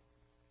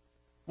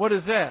 What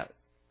is that?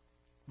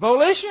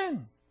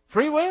 Volition.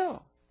 Free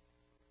will.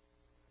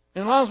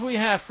 And as long as we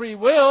have free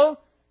will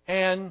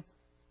and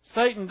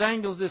Satan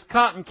dangles this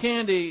cotton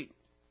candy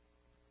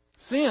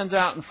sins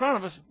out in front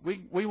of us,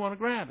 we want to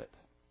grab it.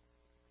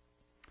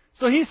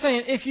 So he's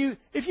saying if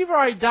you've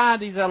already died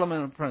these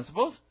elemental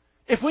principles,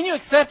 if when you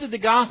accepted the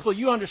gospel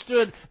you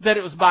understood that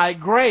it was by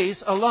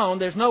grace alone,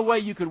 there's no way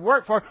you could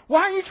work for it,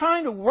 why are you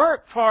trying to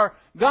work for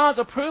God's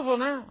approval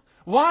now?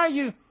 Why are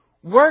you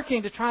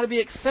working to try to be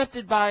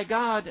accepted by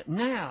God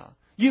now?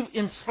 You've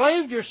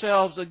enslaved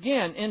yourselves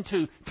again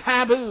into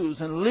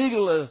taboos and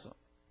legalism.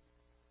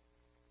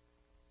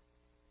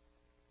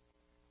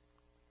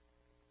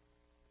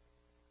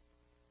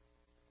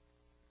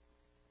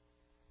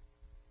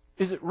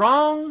 Is it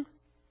wrong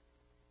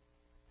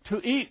to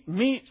eat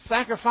meat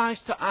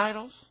sacrificed to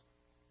idols?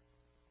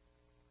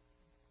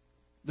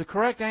 The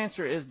correct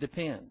answer is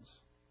depends.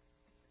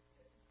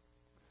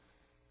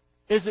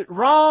 Is it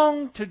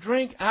wrong to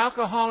drink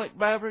alcoholic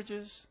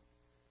beverages?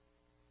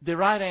 The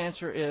right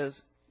answer is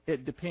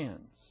it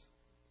depends.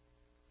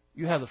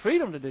 You have the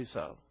freedom to do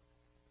so,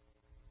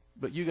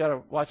 but you got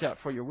to watch out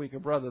for your weaker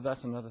brother.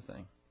 That's another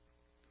thing.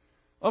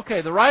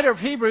 Okay, the writer of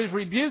Hebrews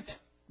rebuked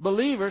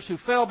believers who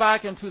fell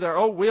back into their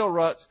old wheel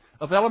ruts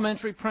of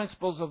elementary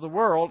principles of the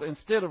world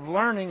instead of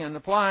learning and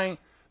applying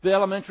the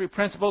elementary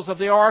principles of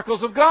the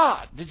oracles of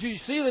God. Did you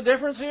see the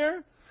difference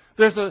here?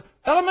 There's the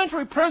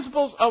elementary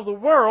principles of the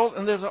world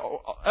and there's the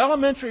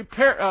elementary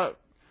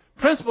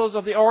principles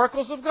of the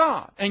oracles of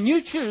God. And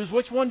you choose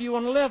which one do you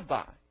want to live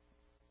by.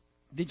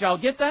 Did y'all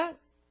get that?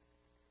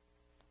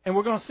 And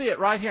we're going to see it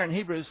right here in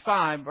Hebrews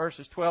 5,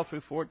 verses 12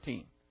 through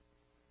 14.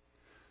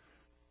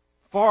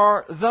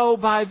 For though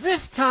by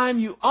this time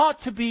you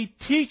ought to be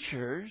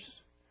teachers,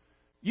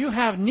 you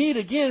have need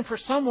again for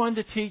someone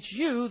to teach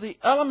you the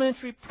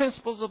elementary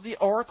principles of the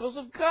oracles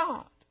of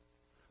God.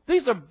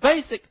 These are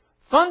basic,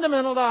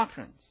 fundamental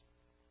doctrines.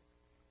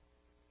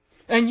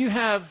 And you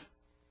have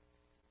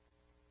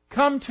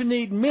come to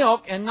need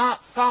milk and not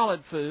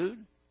solid food.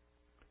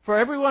 For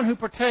everyone who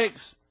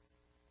partakes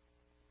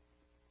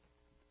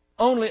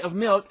only of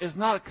milk is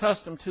not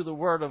accustomed to the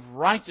word of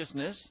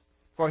righteousness,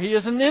 for he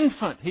is an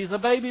infant. He's a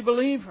baby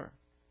believer.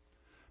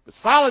 But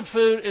solid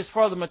food is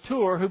for the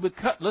mature who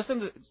become...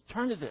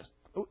 Turn to this.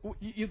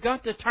 You've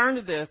got to turn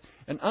to this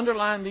and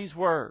underline these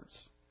words.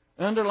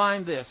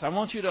 Underline this. I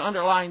want you to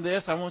underline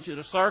this. I want you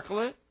to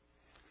circle it.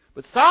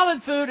 But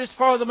solid food is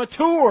for the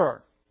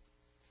mature.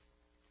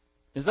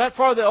 Is that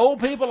for the old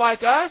people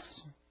like us?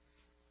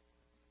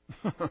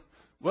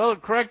 Well,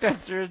 the correct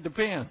answer is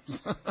depends.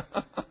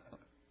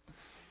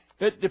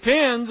 It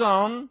depends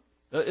on...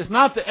 It's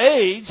not the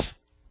age...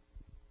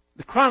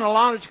 the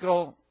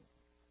chronological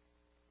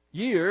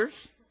years,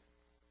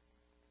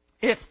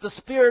 it's the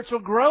spiritual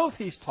growth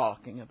he's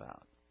talking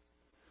about.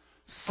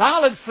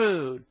 Solid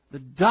food, the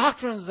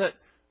doctrines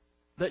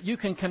that you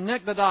can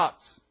connect the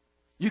dots.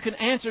 You can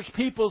answer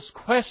people's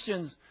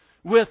questions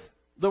with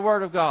the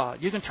Word of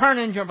God. You can turn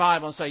in your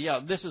Bible and say, yeah,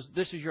 this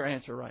is your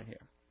answer right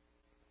here.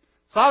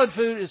 Solid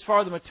food is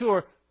for the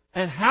mature.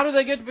 And how do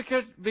they get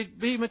to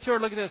be mature?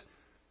 Look at this.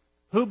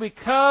 Who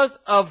because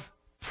of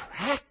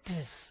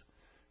practice.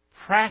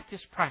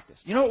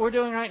 You know what we're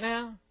doing right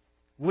now?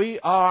 We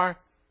are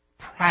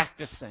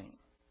practicing.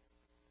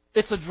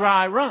 It's a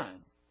dry run.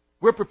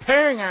 We're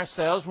preparing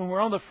ourselves when we're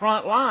on the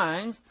front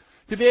lines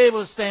to be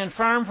able to stand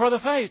firm for the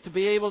faith, to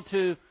be able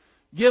to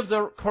give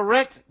the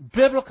correct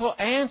biblical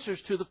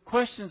answers to the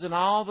questions and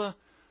all the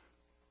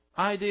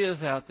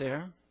ideas out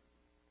there.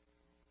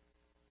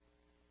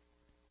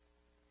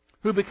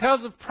 Who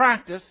because of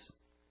practice,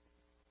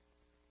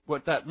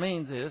 what that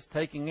means is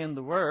taking in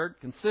the Word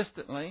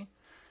consistently,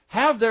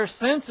 have their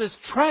senses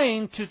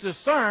trained to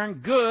discern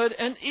good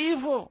and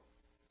evil.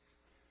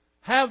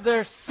 Have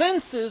their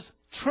senses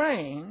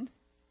trained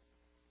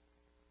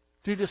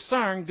to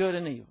discern good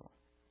and evil.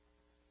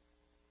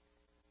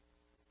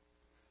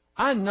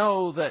 I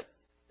know that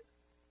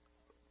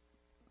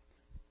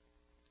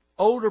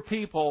older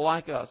people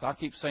like us, I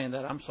keep saying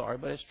that, I'm sorry,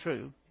 but it's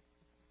true.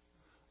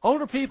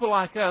 Older people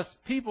like us,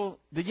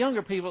 the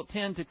younger people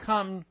tend to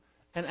come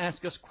and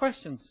ask us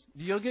questions.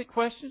 Do you get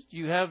questions? Do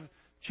you have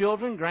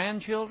children,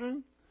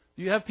 grandchildren?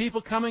 Do you have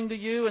people coming to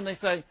you and they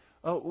say,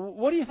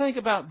 what do you think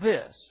about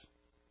this?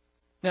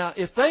 Now,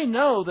 if they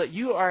know that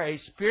you are a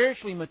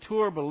spiritually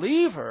mature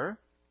believer,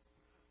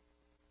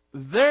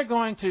 they're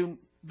going to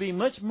be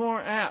much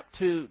more apt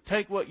to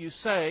take what you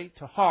say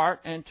to heart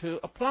and to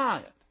apply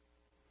it.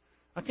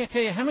 I can't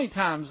tell you how many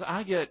times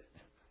I get,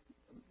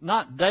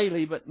 not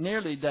daily, but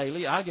nearly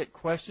daily, I get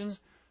questions.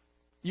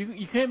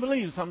 You can't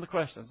believe some of the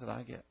questions that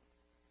I get.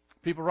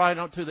 People write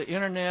them to the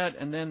internet,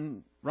 and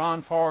then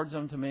Ron forwards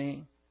them to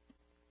me.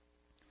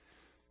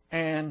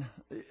 And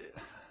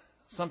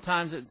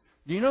sometimes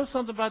do you know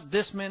something about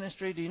this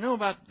ministry? Do you know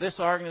about this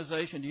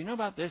organization? Do you know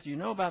about this? Do you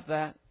know about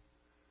that?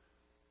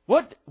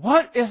 What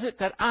is it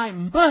that I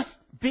must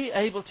be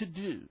able to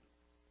do?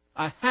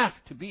 I have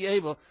to be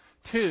able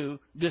to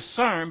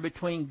discern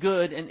between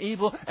good and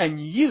evil, and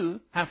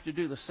you have to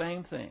do the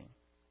same thing.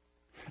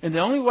 And the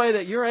only way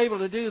that you're able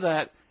to do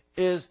that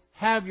is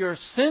have your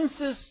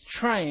senses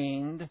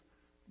trained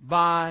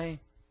by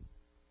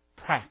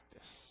practice.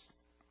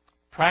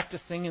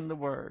 Practicing in the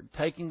Word,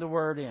 taking the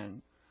Word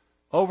in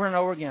over and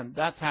over again.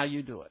 That's how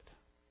you do it.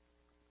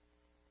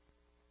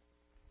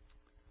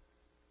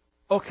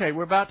 Okay,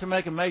 we're about to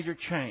make a major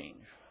change.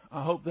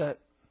 I hope that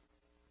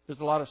there's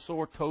a lot of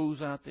sore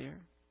toes out there.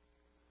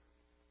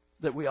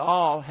 That we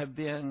all have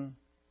been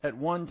at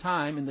one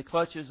time in the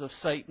clutches of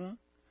Satan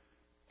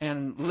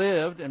and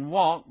lived and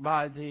walked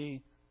by the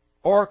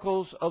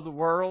oracles of the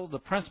world, the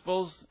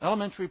principles,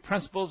 elementary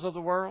principles of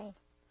the world.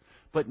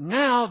 But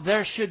now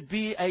there should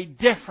be a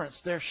difference.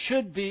 There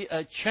should be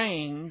a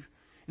change.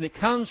 And it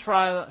comes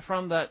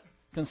from that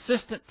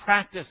consistent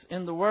practice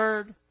in the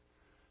Word,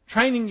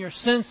 training your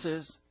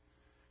senses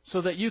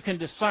so that you can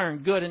discern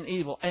good and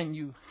evil. And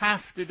you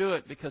have to do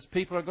it because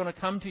people are going to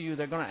come to you.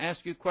 They're going to ask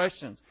you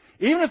questions.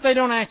 Even if they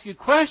don't ask you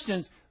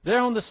questions, they're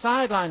on the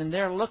sideline and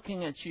they're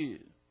looking at you.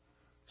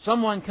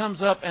 Someone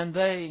comes up and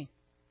they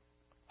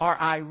are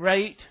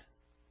irate.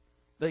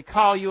 They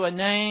call you a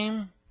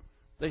name.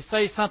 They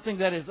say something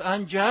that is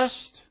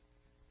unjust.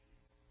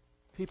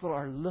 People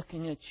are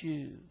looking at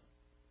you.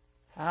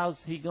 How is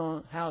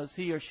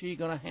he or she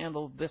going to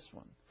handle this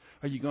one?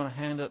 Are you going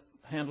to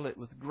handle it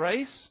with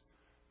grace,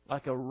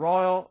 like a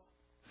royal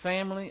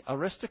family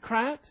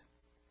aristocrat?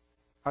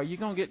 Are you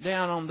going to get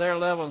down on their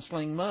level and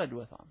sling mud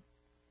with them?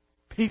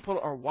 People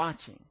are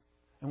watching,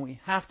 and we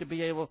have to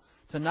be able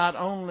to not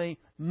only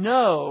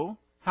know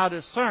how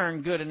to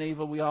discern good and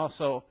evil, we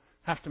also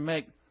have to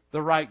make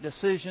the right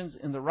decisions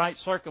in the right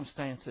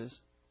circumstances.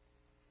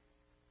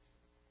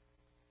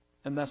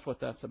 And that's what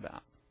that's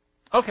about.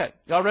 Okay,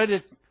 y'all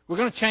ready? We're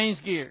going to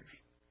change gears.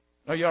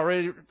 Are y'all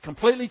ready to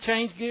completely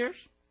change gears?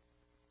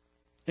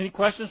 Any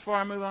questions before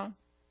I move on?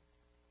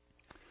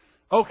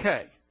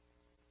 Okay.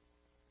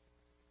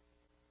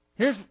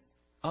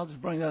 I'll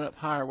just bring that up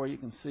higher where you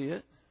can see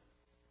it.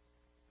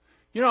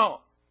 You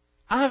know,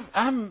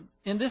 I'm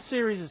in this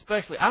series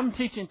especially, I'm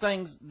teaching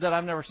things that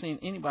I've never seen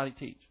anybody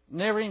teach.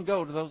 Never even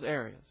go to those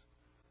areas.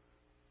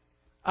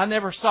 I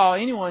never saw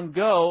anyone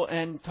go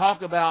and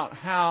talk about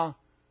how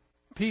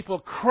people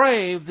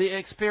crave the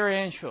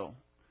experiential.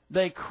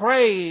 They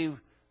crave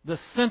the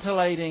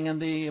scintillating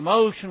and the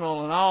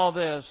emotional and all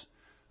this.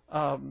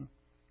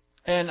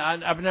 And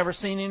I've never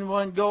seen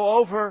anyone go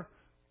over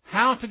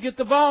how to get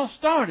the ball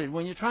started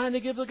when you're trying to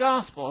give the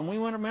gospel. And we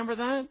want to remember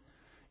that.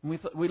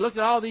 We looked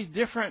at all these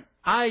different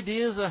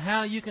ideas of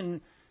how you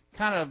can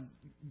kind of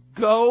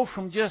go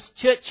from just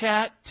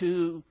chit-chat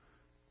to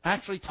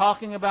actually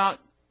talking about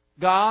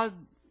God,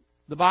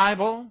 the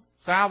Bible,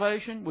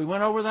 salvation. We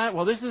went over that.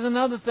 Well, this is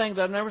another thing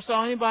that I never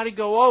saw anybody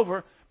go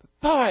over. But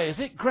boy, is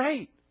it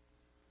great.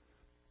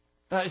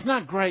 It's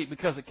not great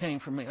because it came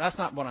from me. That's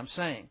not what I'm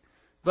saying.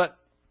 But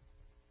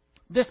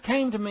this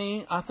came to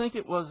me, I think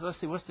it was, let's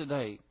see, what's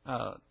today?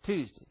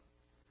 Tuesday.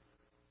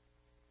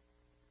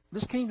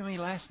 This came to me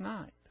last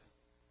night.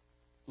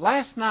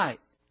 Last night,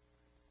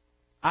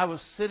 I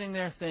was sitting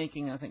there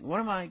thinking, where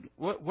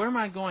am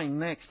I going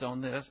next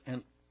on this?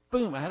 And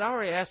boom, I had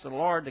already asked the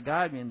Lord to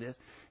guide me in this,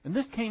 and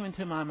this came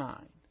into my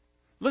mind.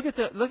 Look at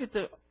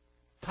the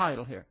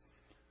title here.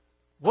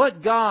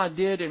 What God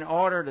did in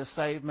order to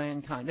save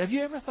mankind. Have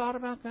you ever thought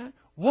about that?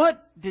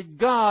 What did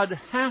God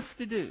have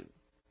to do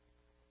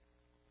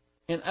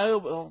in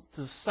order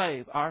to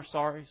save our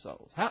sorry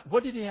souls?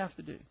 What did He have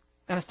to do?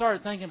 And I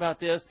started thinking about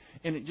this,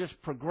 and it just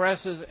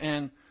progresses,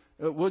 and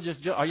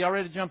are y'all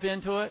ready to jump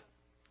into it?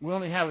 We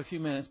only have a few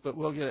minutes, but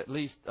we'll get at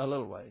least a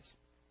little ways.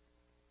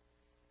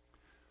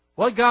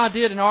 What God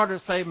did in order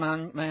to save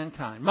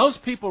mankind.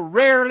 Most people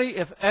rarely,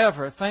 if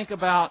ever, think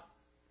about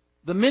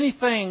the many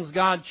things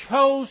God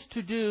chose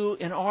to do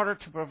in order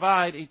to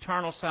provide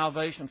eternal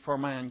salvation for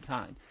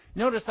mankind.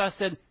 Notice I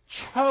said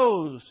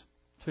chose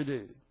to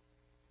do.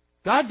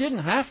 God didn't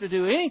have to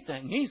do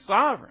anything. He's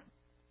sovereign.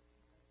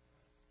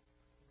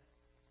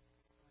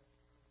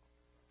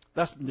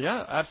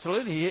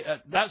 Absolutely.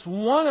 That's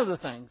one of the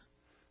things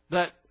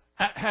that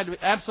had to be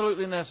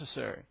absolutely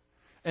necessary.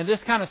 And this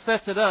kind of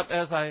sets it up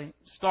as I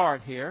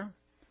start here.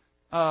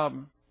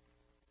 The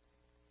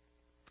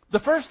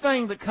first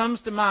thing that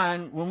comes to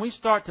mind when we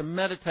start to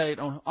meditate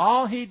on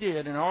all He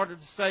did in order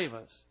to save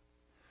us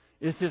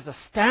is His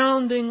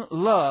astounding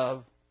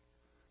love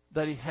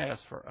that He has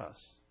for us.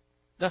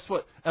 That's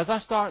what, as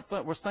I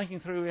was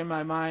thinking through in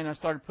my mind, I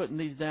started putting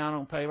these down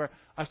on paper,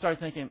 I started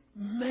thinking,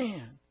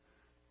 man,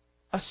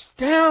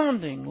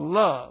 astounding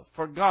love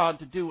for God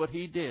to do what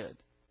He did.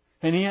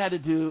 And He had to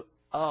do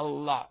a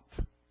lot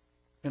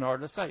in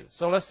order to save us.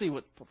 So let's see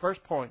what the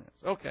first point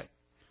is. Okay.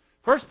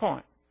 First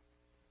point.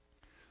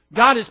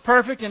 God is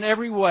perfect in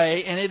every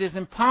way, and it is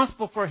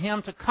impossible for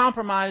Him to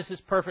compromise His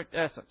perfect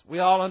essence. We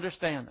all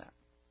understand that.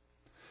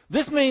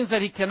 This means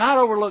that He cannot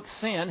overlook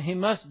sin. He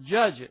must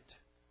judge it.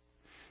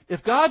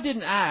 If God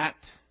didn't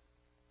act,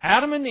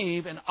 Adam and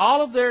Eve and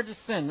all of their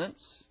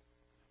descendants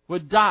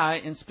would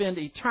die and spend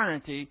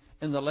eternity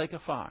in the lake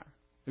of fire.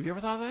 Have you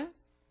ever thought of that?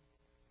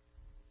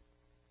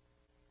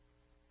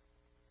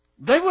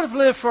 They would have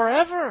lived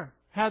forever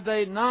had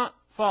they not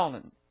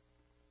fallen.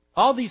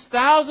 All these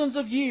thousands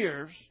of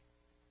years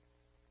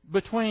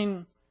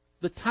between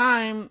the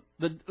time,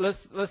 let's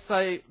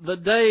say the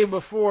day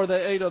before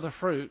they ate of the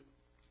fruit,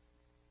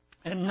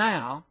 and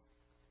now,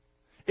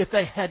 if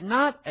they had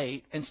not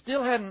ate and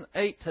still hadn't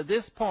ate to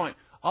this point,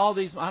 all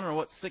these,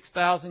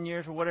 6,000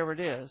 years or whatever it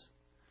is,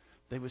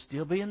 they would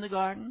still be in the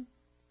garden.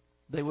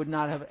 They would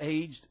not have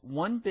aged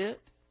one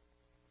bit.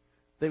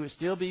 They would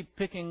still be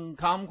picking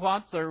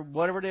kumquats or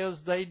whatever it is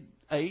they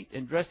ate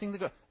and dressing the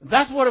garden.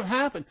 That's what would have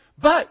happened.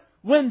 But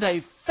when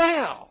they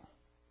fell,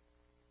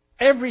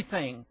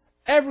 everything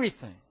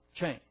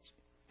changed.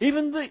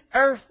 Even the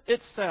earth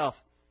itself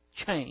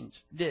changed,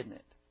 didn't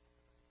it?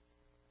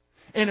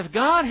 And if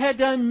God had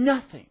done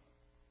nothing,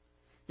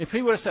 if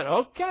He would have said,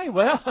 okay,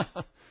 well,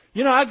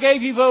 I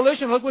gave you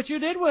volition, look what you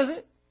did with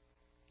it.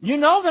 You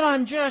know that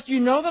I'm just. You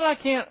know that I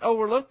can't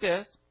overlook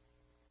this.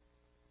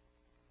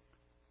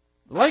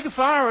 The lake of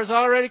fire was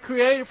already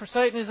created for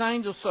Satan and his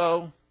angels,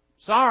 so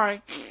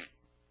sorry.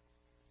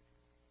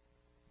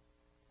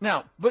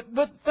 Now, but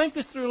think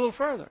this through a little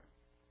further.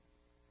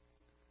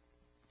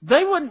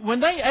 They wouldn't,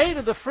 when they ate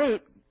of the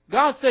fruit,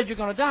 God said you're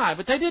going to die,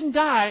 but they didn't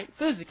die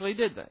physically,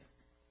 did they?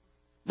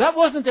 That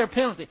wasn't their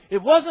penalty.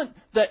 It wasn't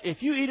that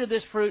if you eat of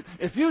this fruit,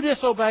 if you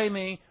disobey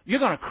me, you're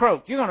going to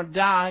croak. You're going to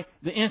die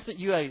the instant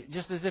you ate it,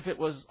 just as if it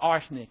was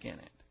arsenic in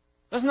it.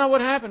 That's not what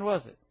happened,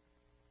 was it?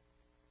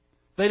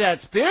 They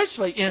died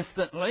spiritually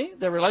instantly.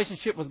 Their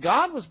relationship with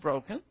God was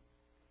broken.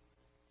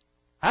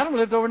 Adam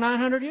lived over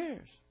 900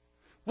 years.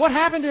 What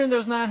happened during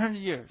those 900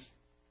 years?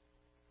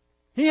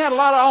 He had a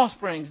lot of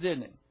offsprings,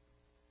 didn't he?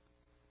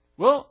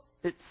 Well,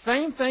 the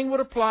same thing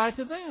would apply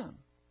to them.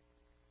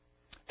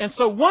 And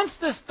so once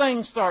this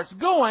thing starts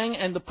going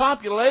and the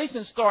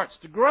population starts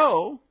to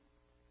grow,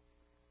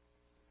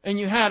 and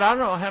you had, I don't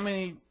know how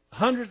many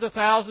hundreds of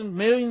thousands,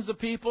 millions of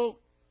people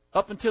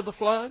up until the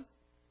flood,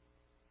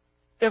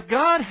 if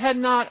God had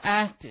not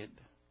acted,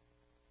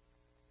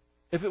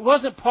 if it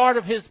wasn't part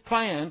of His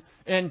plan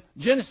in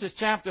Genesis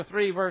chapter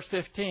 3, verse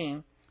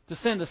 15, to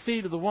send the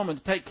seed of the woman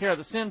to take care of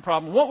the sin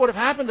problem, what would have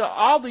happened to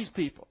all these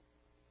people?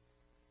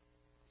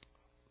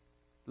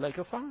 Lake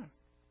of fire.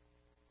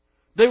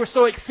 They were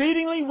so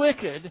exceedingly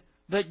wicked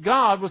that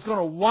God was going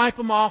to wipe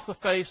them off the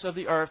face of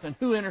the earth. And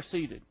who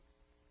interceded?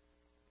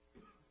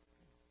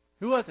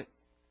 Who was it?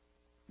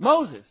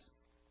 Moses.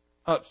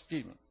 Oh,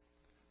 excuse me.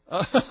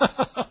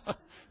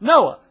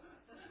 Noah.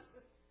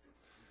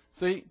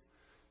 See,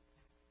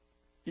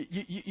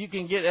 you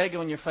can get egg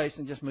on your face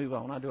and just move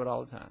on. I do it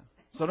all the time.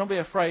 So don't be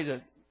afraid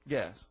to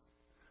guess.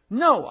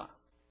 Noah.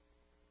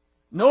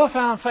 Noah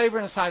found favor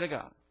in the sight of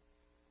God.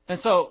 And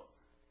so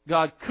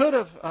God could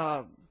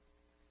have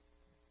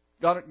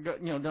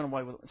done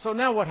away with it. So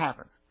now what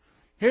happens?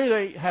 Here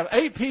they have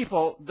 8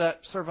 people that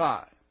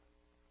survive.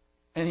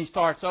 And He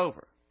starts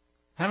over.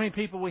 How many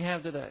people we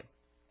have today?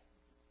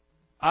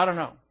 I don't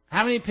know.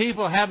 How many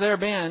people have there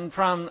been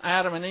from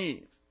Adam and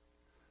Eve?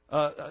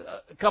 A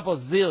couple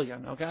of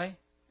zillion, okay?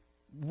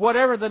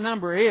 Whatever the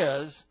number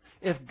is,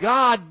 if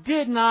God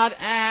did not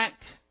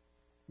act,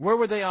 where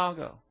would they all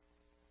go?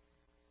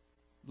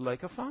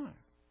 Lake of fire.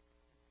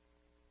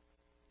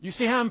 You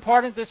see how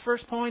important this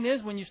first point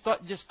is when you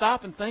just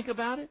stop and think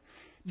about it?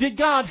 Did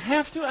God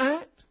have to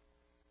act?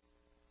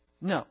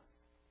 No.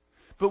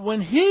 But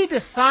when He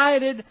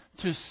decided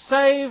to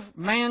save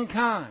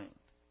mankind,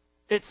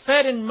 it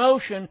set in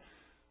motion,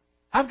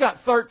 I've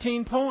got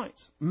 13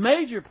 points,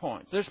 major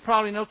points. There's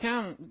probably no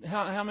count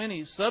how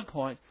many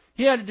sub-points.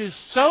 He had to do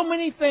so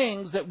many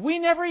things that we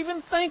never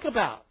even think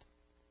about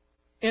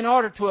in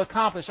order to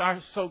accomplish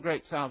our so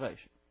great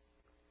salvation.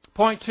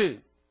 Point 2.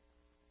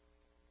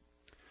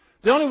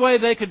 The only way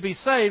they could be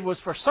saved was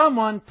for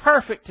someone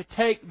perfect to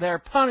take their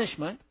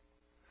punishment.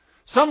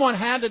 Someone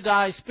had to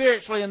die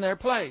spiritually in their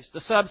place.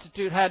 The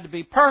substitute had to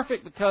be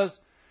perfect because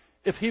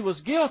if he was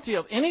guilty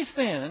of any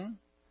sin,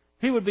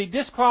 he would be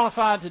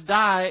disqualified to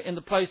die in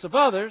the place of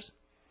others,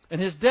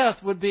 and his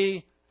death would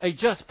be a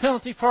just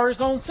penalty for his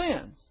own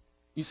sins.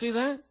 You see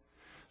that?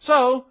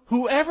 So,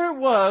 whoever it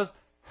was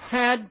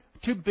had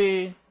to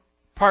be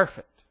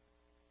perfect.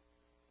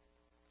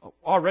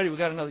 Already we've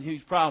got another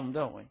huge problem,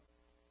 don't we?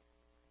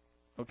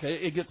 Okay,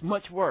 it gets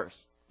much worse.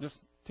 Just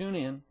tune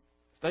in.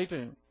 Stay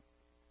tuned.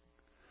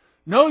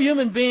 No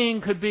human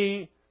being could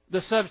be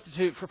the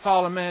substitute for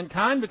fallen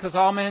mankind because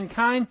all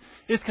mankind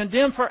is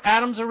condemned for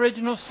Adam's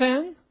original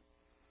sin,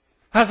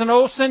 has an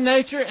old sin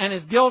nature, and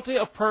is guilty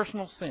of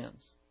personal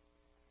sins.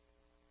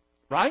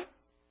 Right?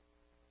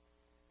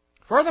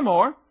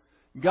 Furthermore,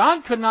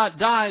 God could not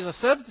die as a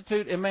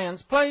substitute in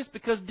man's place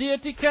because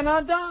deity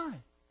cannot die.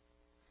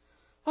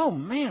 Oh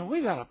man,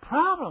 we got a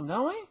problem,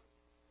 don't we?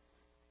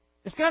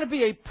 It's got to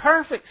be a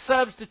perfect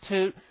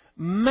substitute.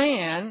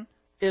 Man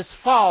is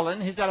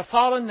fallen. He's got a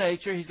fallen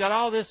nature. He's got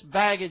all this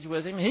baggage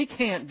with him. He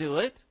can't do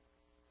it.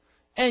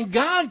 And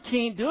God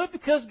can't do it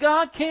because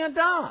God can't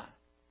die.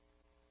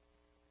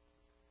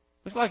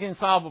 Looks like an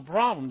insolvable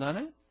problem,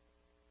 doesn't it?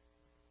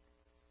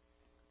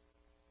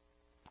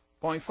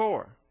 Point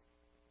 4.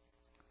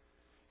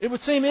 It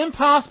would seem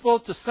impossible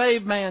to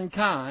save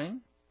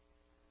mankind.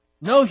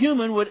 No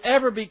human would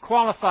ever be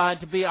qualified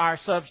to be our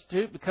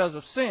substitute because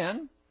of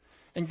sin.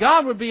 And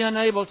God would be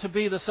unable to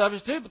be the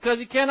substitute because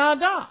He cannot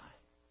die.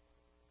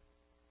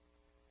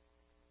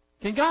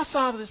 Can God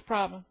solve this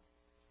problem?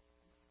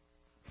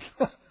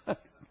 Of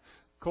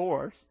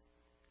course.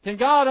 Can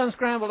God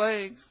unscramble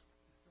eggs?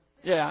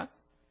 Yeah,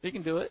 He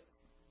can do it.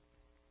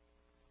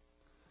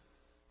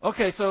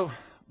 Okay, so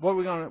what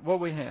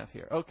we have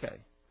here? Okay.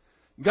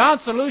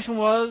 God's solution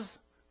was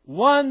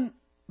one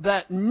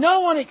that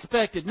no one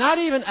expected, not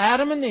even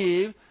Adam and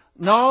Eve,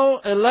 no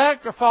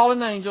elect or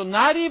fallen angel,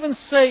 not even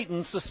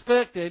Satan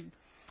suspected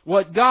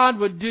what God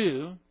would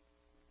do.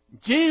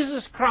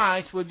 Jesus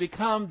Christ would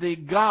become the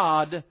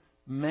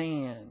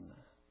God-man.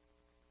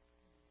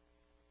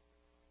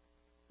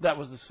 That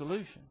was the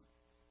solution.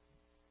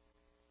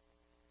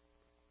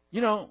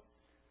 You know,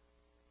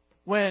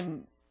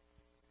 when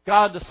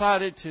God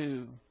decided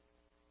to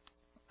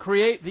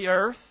create the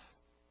earth,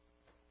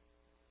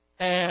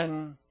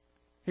 and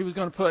He was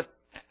going to put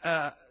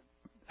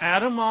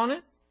Adam on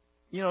it,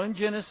 you know, in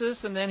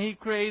Genesis, and then He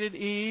created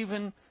Eve,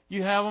 and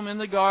you have them in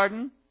the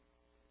garden.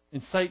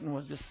 And Satan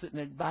was just sitting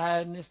there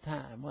biding his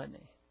time, wasn't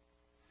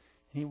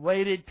he? He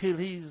waited till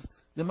he's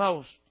the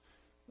most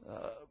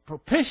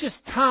propitious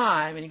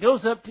time, and he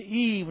goes up to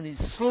Eve, and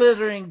he's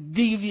slithering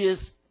devious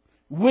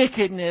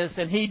wickedness,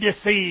 and he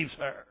deceives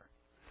her.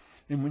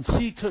 And when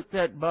she took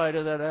that bite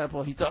of that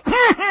apple, he thought,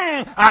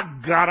 I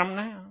got him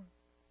now.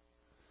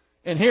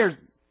 And here's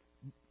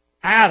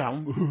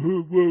Adam.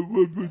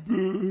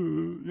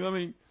 I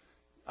mean,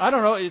 I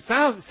don't know. It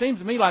seems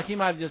to me like he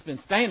might have just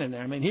been standing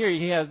there. I mean, here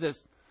he has this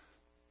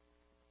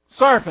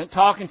serpent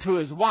talking to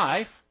his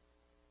wife.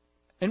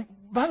 And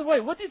by the way,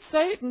 what did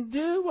Satan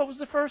do? What was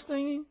the first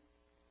thing?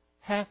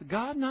 Hath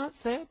God not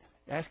said?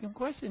 Ask him a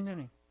question,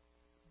 didn't he?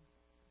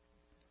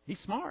 He's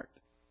smart.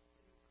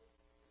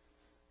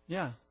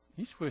 Yeah,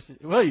 he's twisted.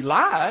 Well, he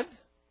lied.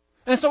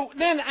 And so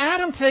then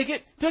Adam took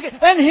it,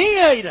 and he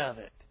ate of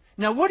it.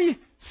 Now,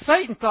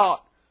 Satan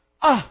thought,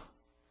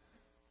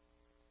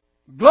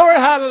 glory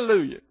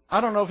hallelujah.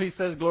 I don't know if he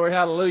says glory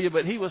hallelujah,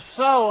 but he was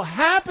so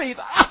happy.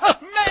 Oh,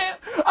 man,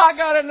 I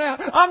got it now.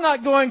 I'm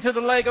not going to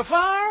the lake of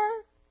fire.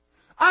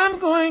 I'm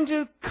going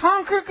to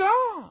conquer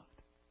God.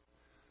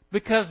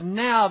 Because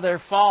now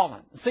they're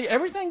fallen. See,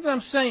 everything that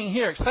I'm saying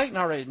here, Satan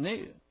already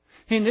knew.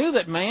 He knew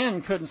that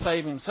man couldn't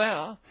save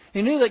himself.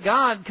 He knew that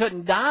God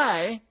couldn't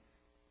die.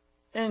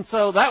 And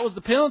so that was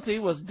the penalty,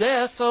 was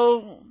death.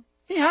 So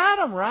he had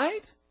them,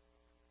 right?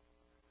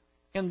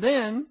 And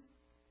then,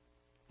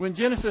 when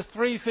Genesis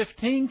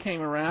 3:15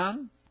 came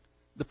around,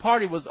 the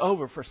party was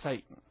over for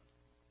Satan,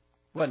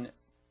 wasn't it?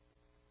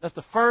 That's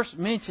the first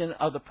mention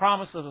of the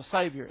promise of a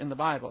Savior in the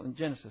Bible in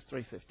Genesis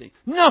 3:15.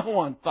 No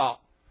one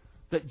thought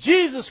that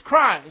Jesus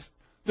Christ,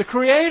 the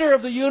Creator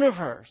of the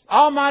universe,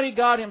 Almighty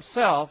God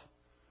Himself,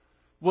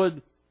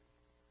 would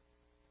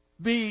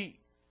be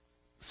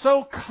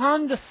so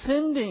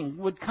condescending,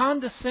 would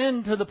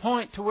condescend to the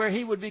point to where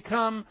He would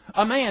become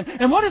a man.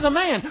 And what is a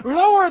man?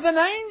 Lower than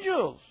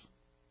angels.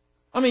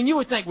 I mean, you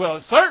would think,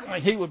 well,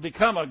 certainly He would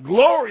become a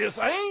glorious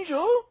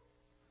angel.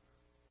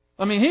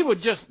 I mean,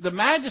 the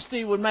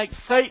majesty would make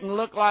Satan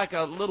look like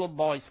a little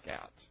Boy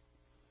Scout.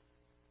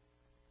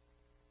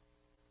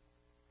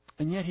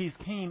 And yet He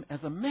came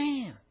as a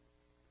man.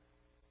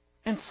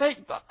 And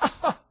Satan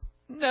thought,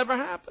 never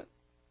happened.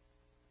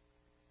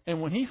 And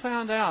when he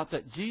found out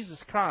that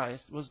Jesus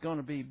Christ was going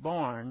to be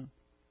born,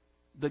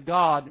 the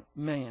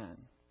God-man,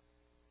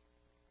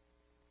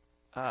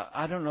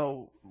 I don't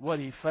know what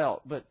he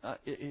felt, but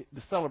the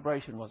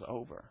celebration was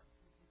over.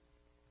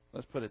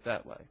 Let's put it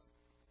that way.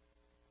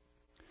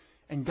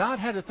 And God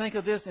had to think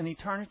of this in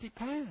eternity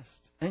past.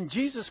 And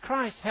Jesus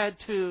Christ had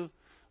to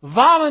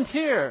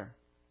volunteer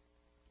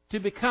to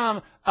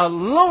become a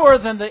lower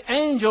than the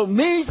angel,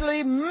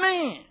 measly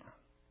man.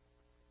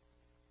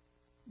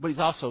 But He's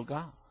also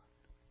God.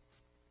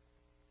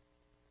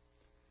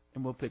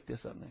 And we'll pick this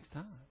up next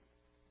time.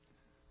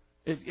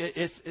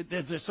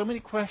 There's so many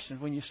questions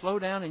when you slow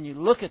down and you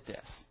look at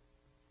this.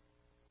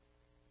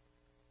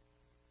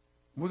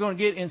 We're going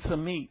to get in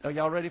some meat. Are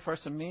y'all ready for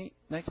some meat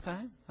next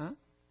time? Huh?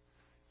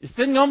 It's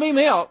not going to be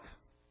milk.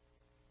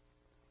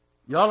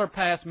 Y'all are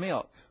past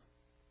milk.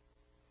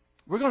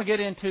 We're going to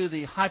get into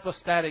the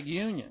hypostatic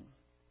union.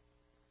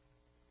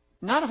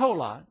 Not a whole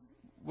lot.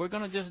 We're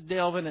going to just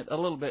delve in it a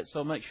little bit,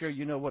 so make sure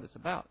you know what it's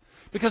about.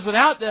 Because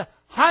without the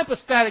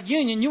hypostatic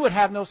union, you would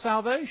have no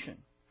salvation.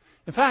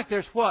 In fact,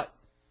 there's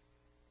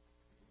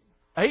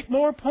 8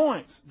 more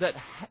points that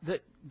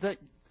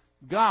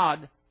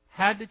God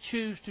had to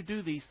choose to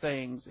do these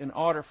things in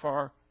order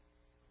for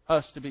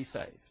us to be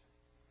saved.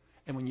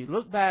 And when you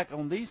look back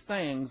on these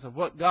things of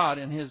what God,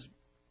 in His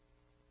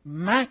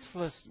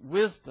matchless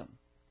wisdom,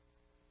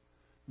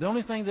 the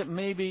only thing that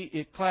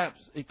maybe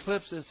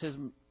eclipses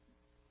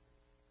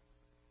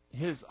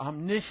His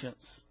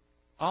omniscience,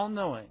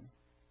 all-knowing,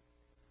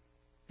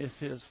 is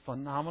His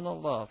phenomenal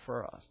love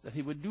for us, that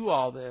He would do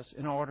all this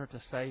in order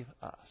to save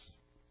us.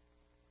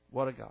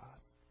 What a God.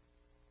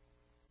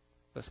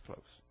 Let's close.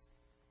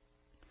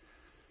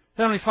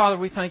 Heavenly Father,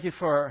 we thank You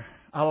for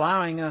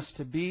allowing us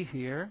to be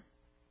here.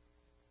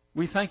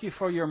 We thank You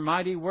for Your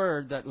mighty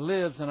word that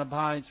lives and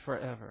abides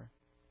forever.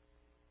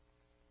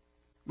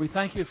 We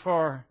thank You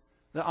for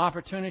the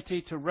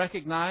opportunity to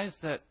recognize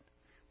that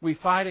we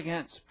fight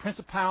against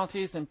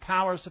principalities and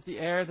powers of the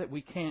air that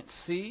we can't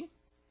see.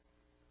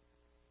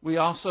 We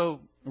also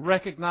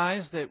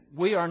recognize that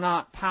we are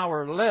not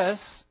powerless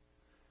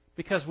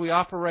because we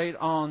operate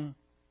on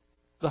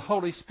the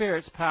Holy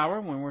Spirit's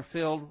power when we're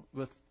filled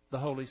with the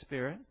Holy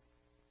Spirit.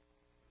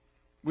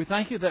 We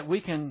thank You that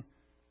we can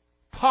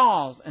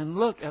pause and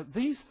look at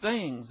these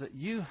things that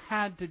You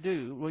had to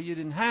do. Well, You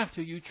didn't have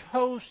to. You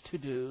chose to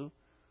do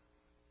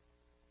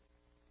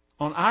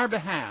on our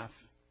behalf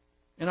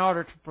in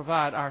order to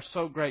provide our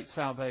so great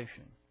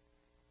salvation.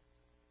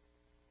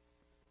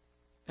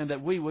 And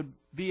that we would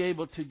be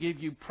able to give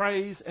You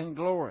praise and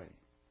glory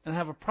and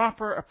have a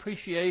proper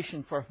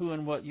appreciation for who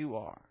and what You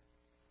are.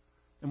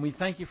 And we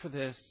thank You for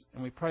this,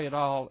 and we pray it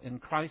all in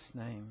Christ's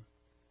name.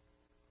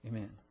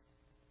 Amen.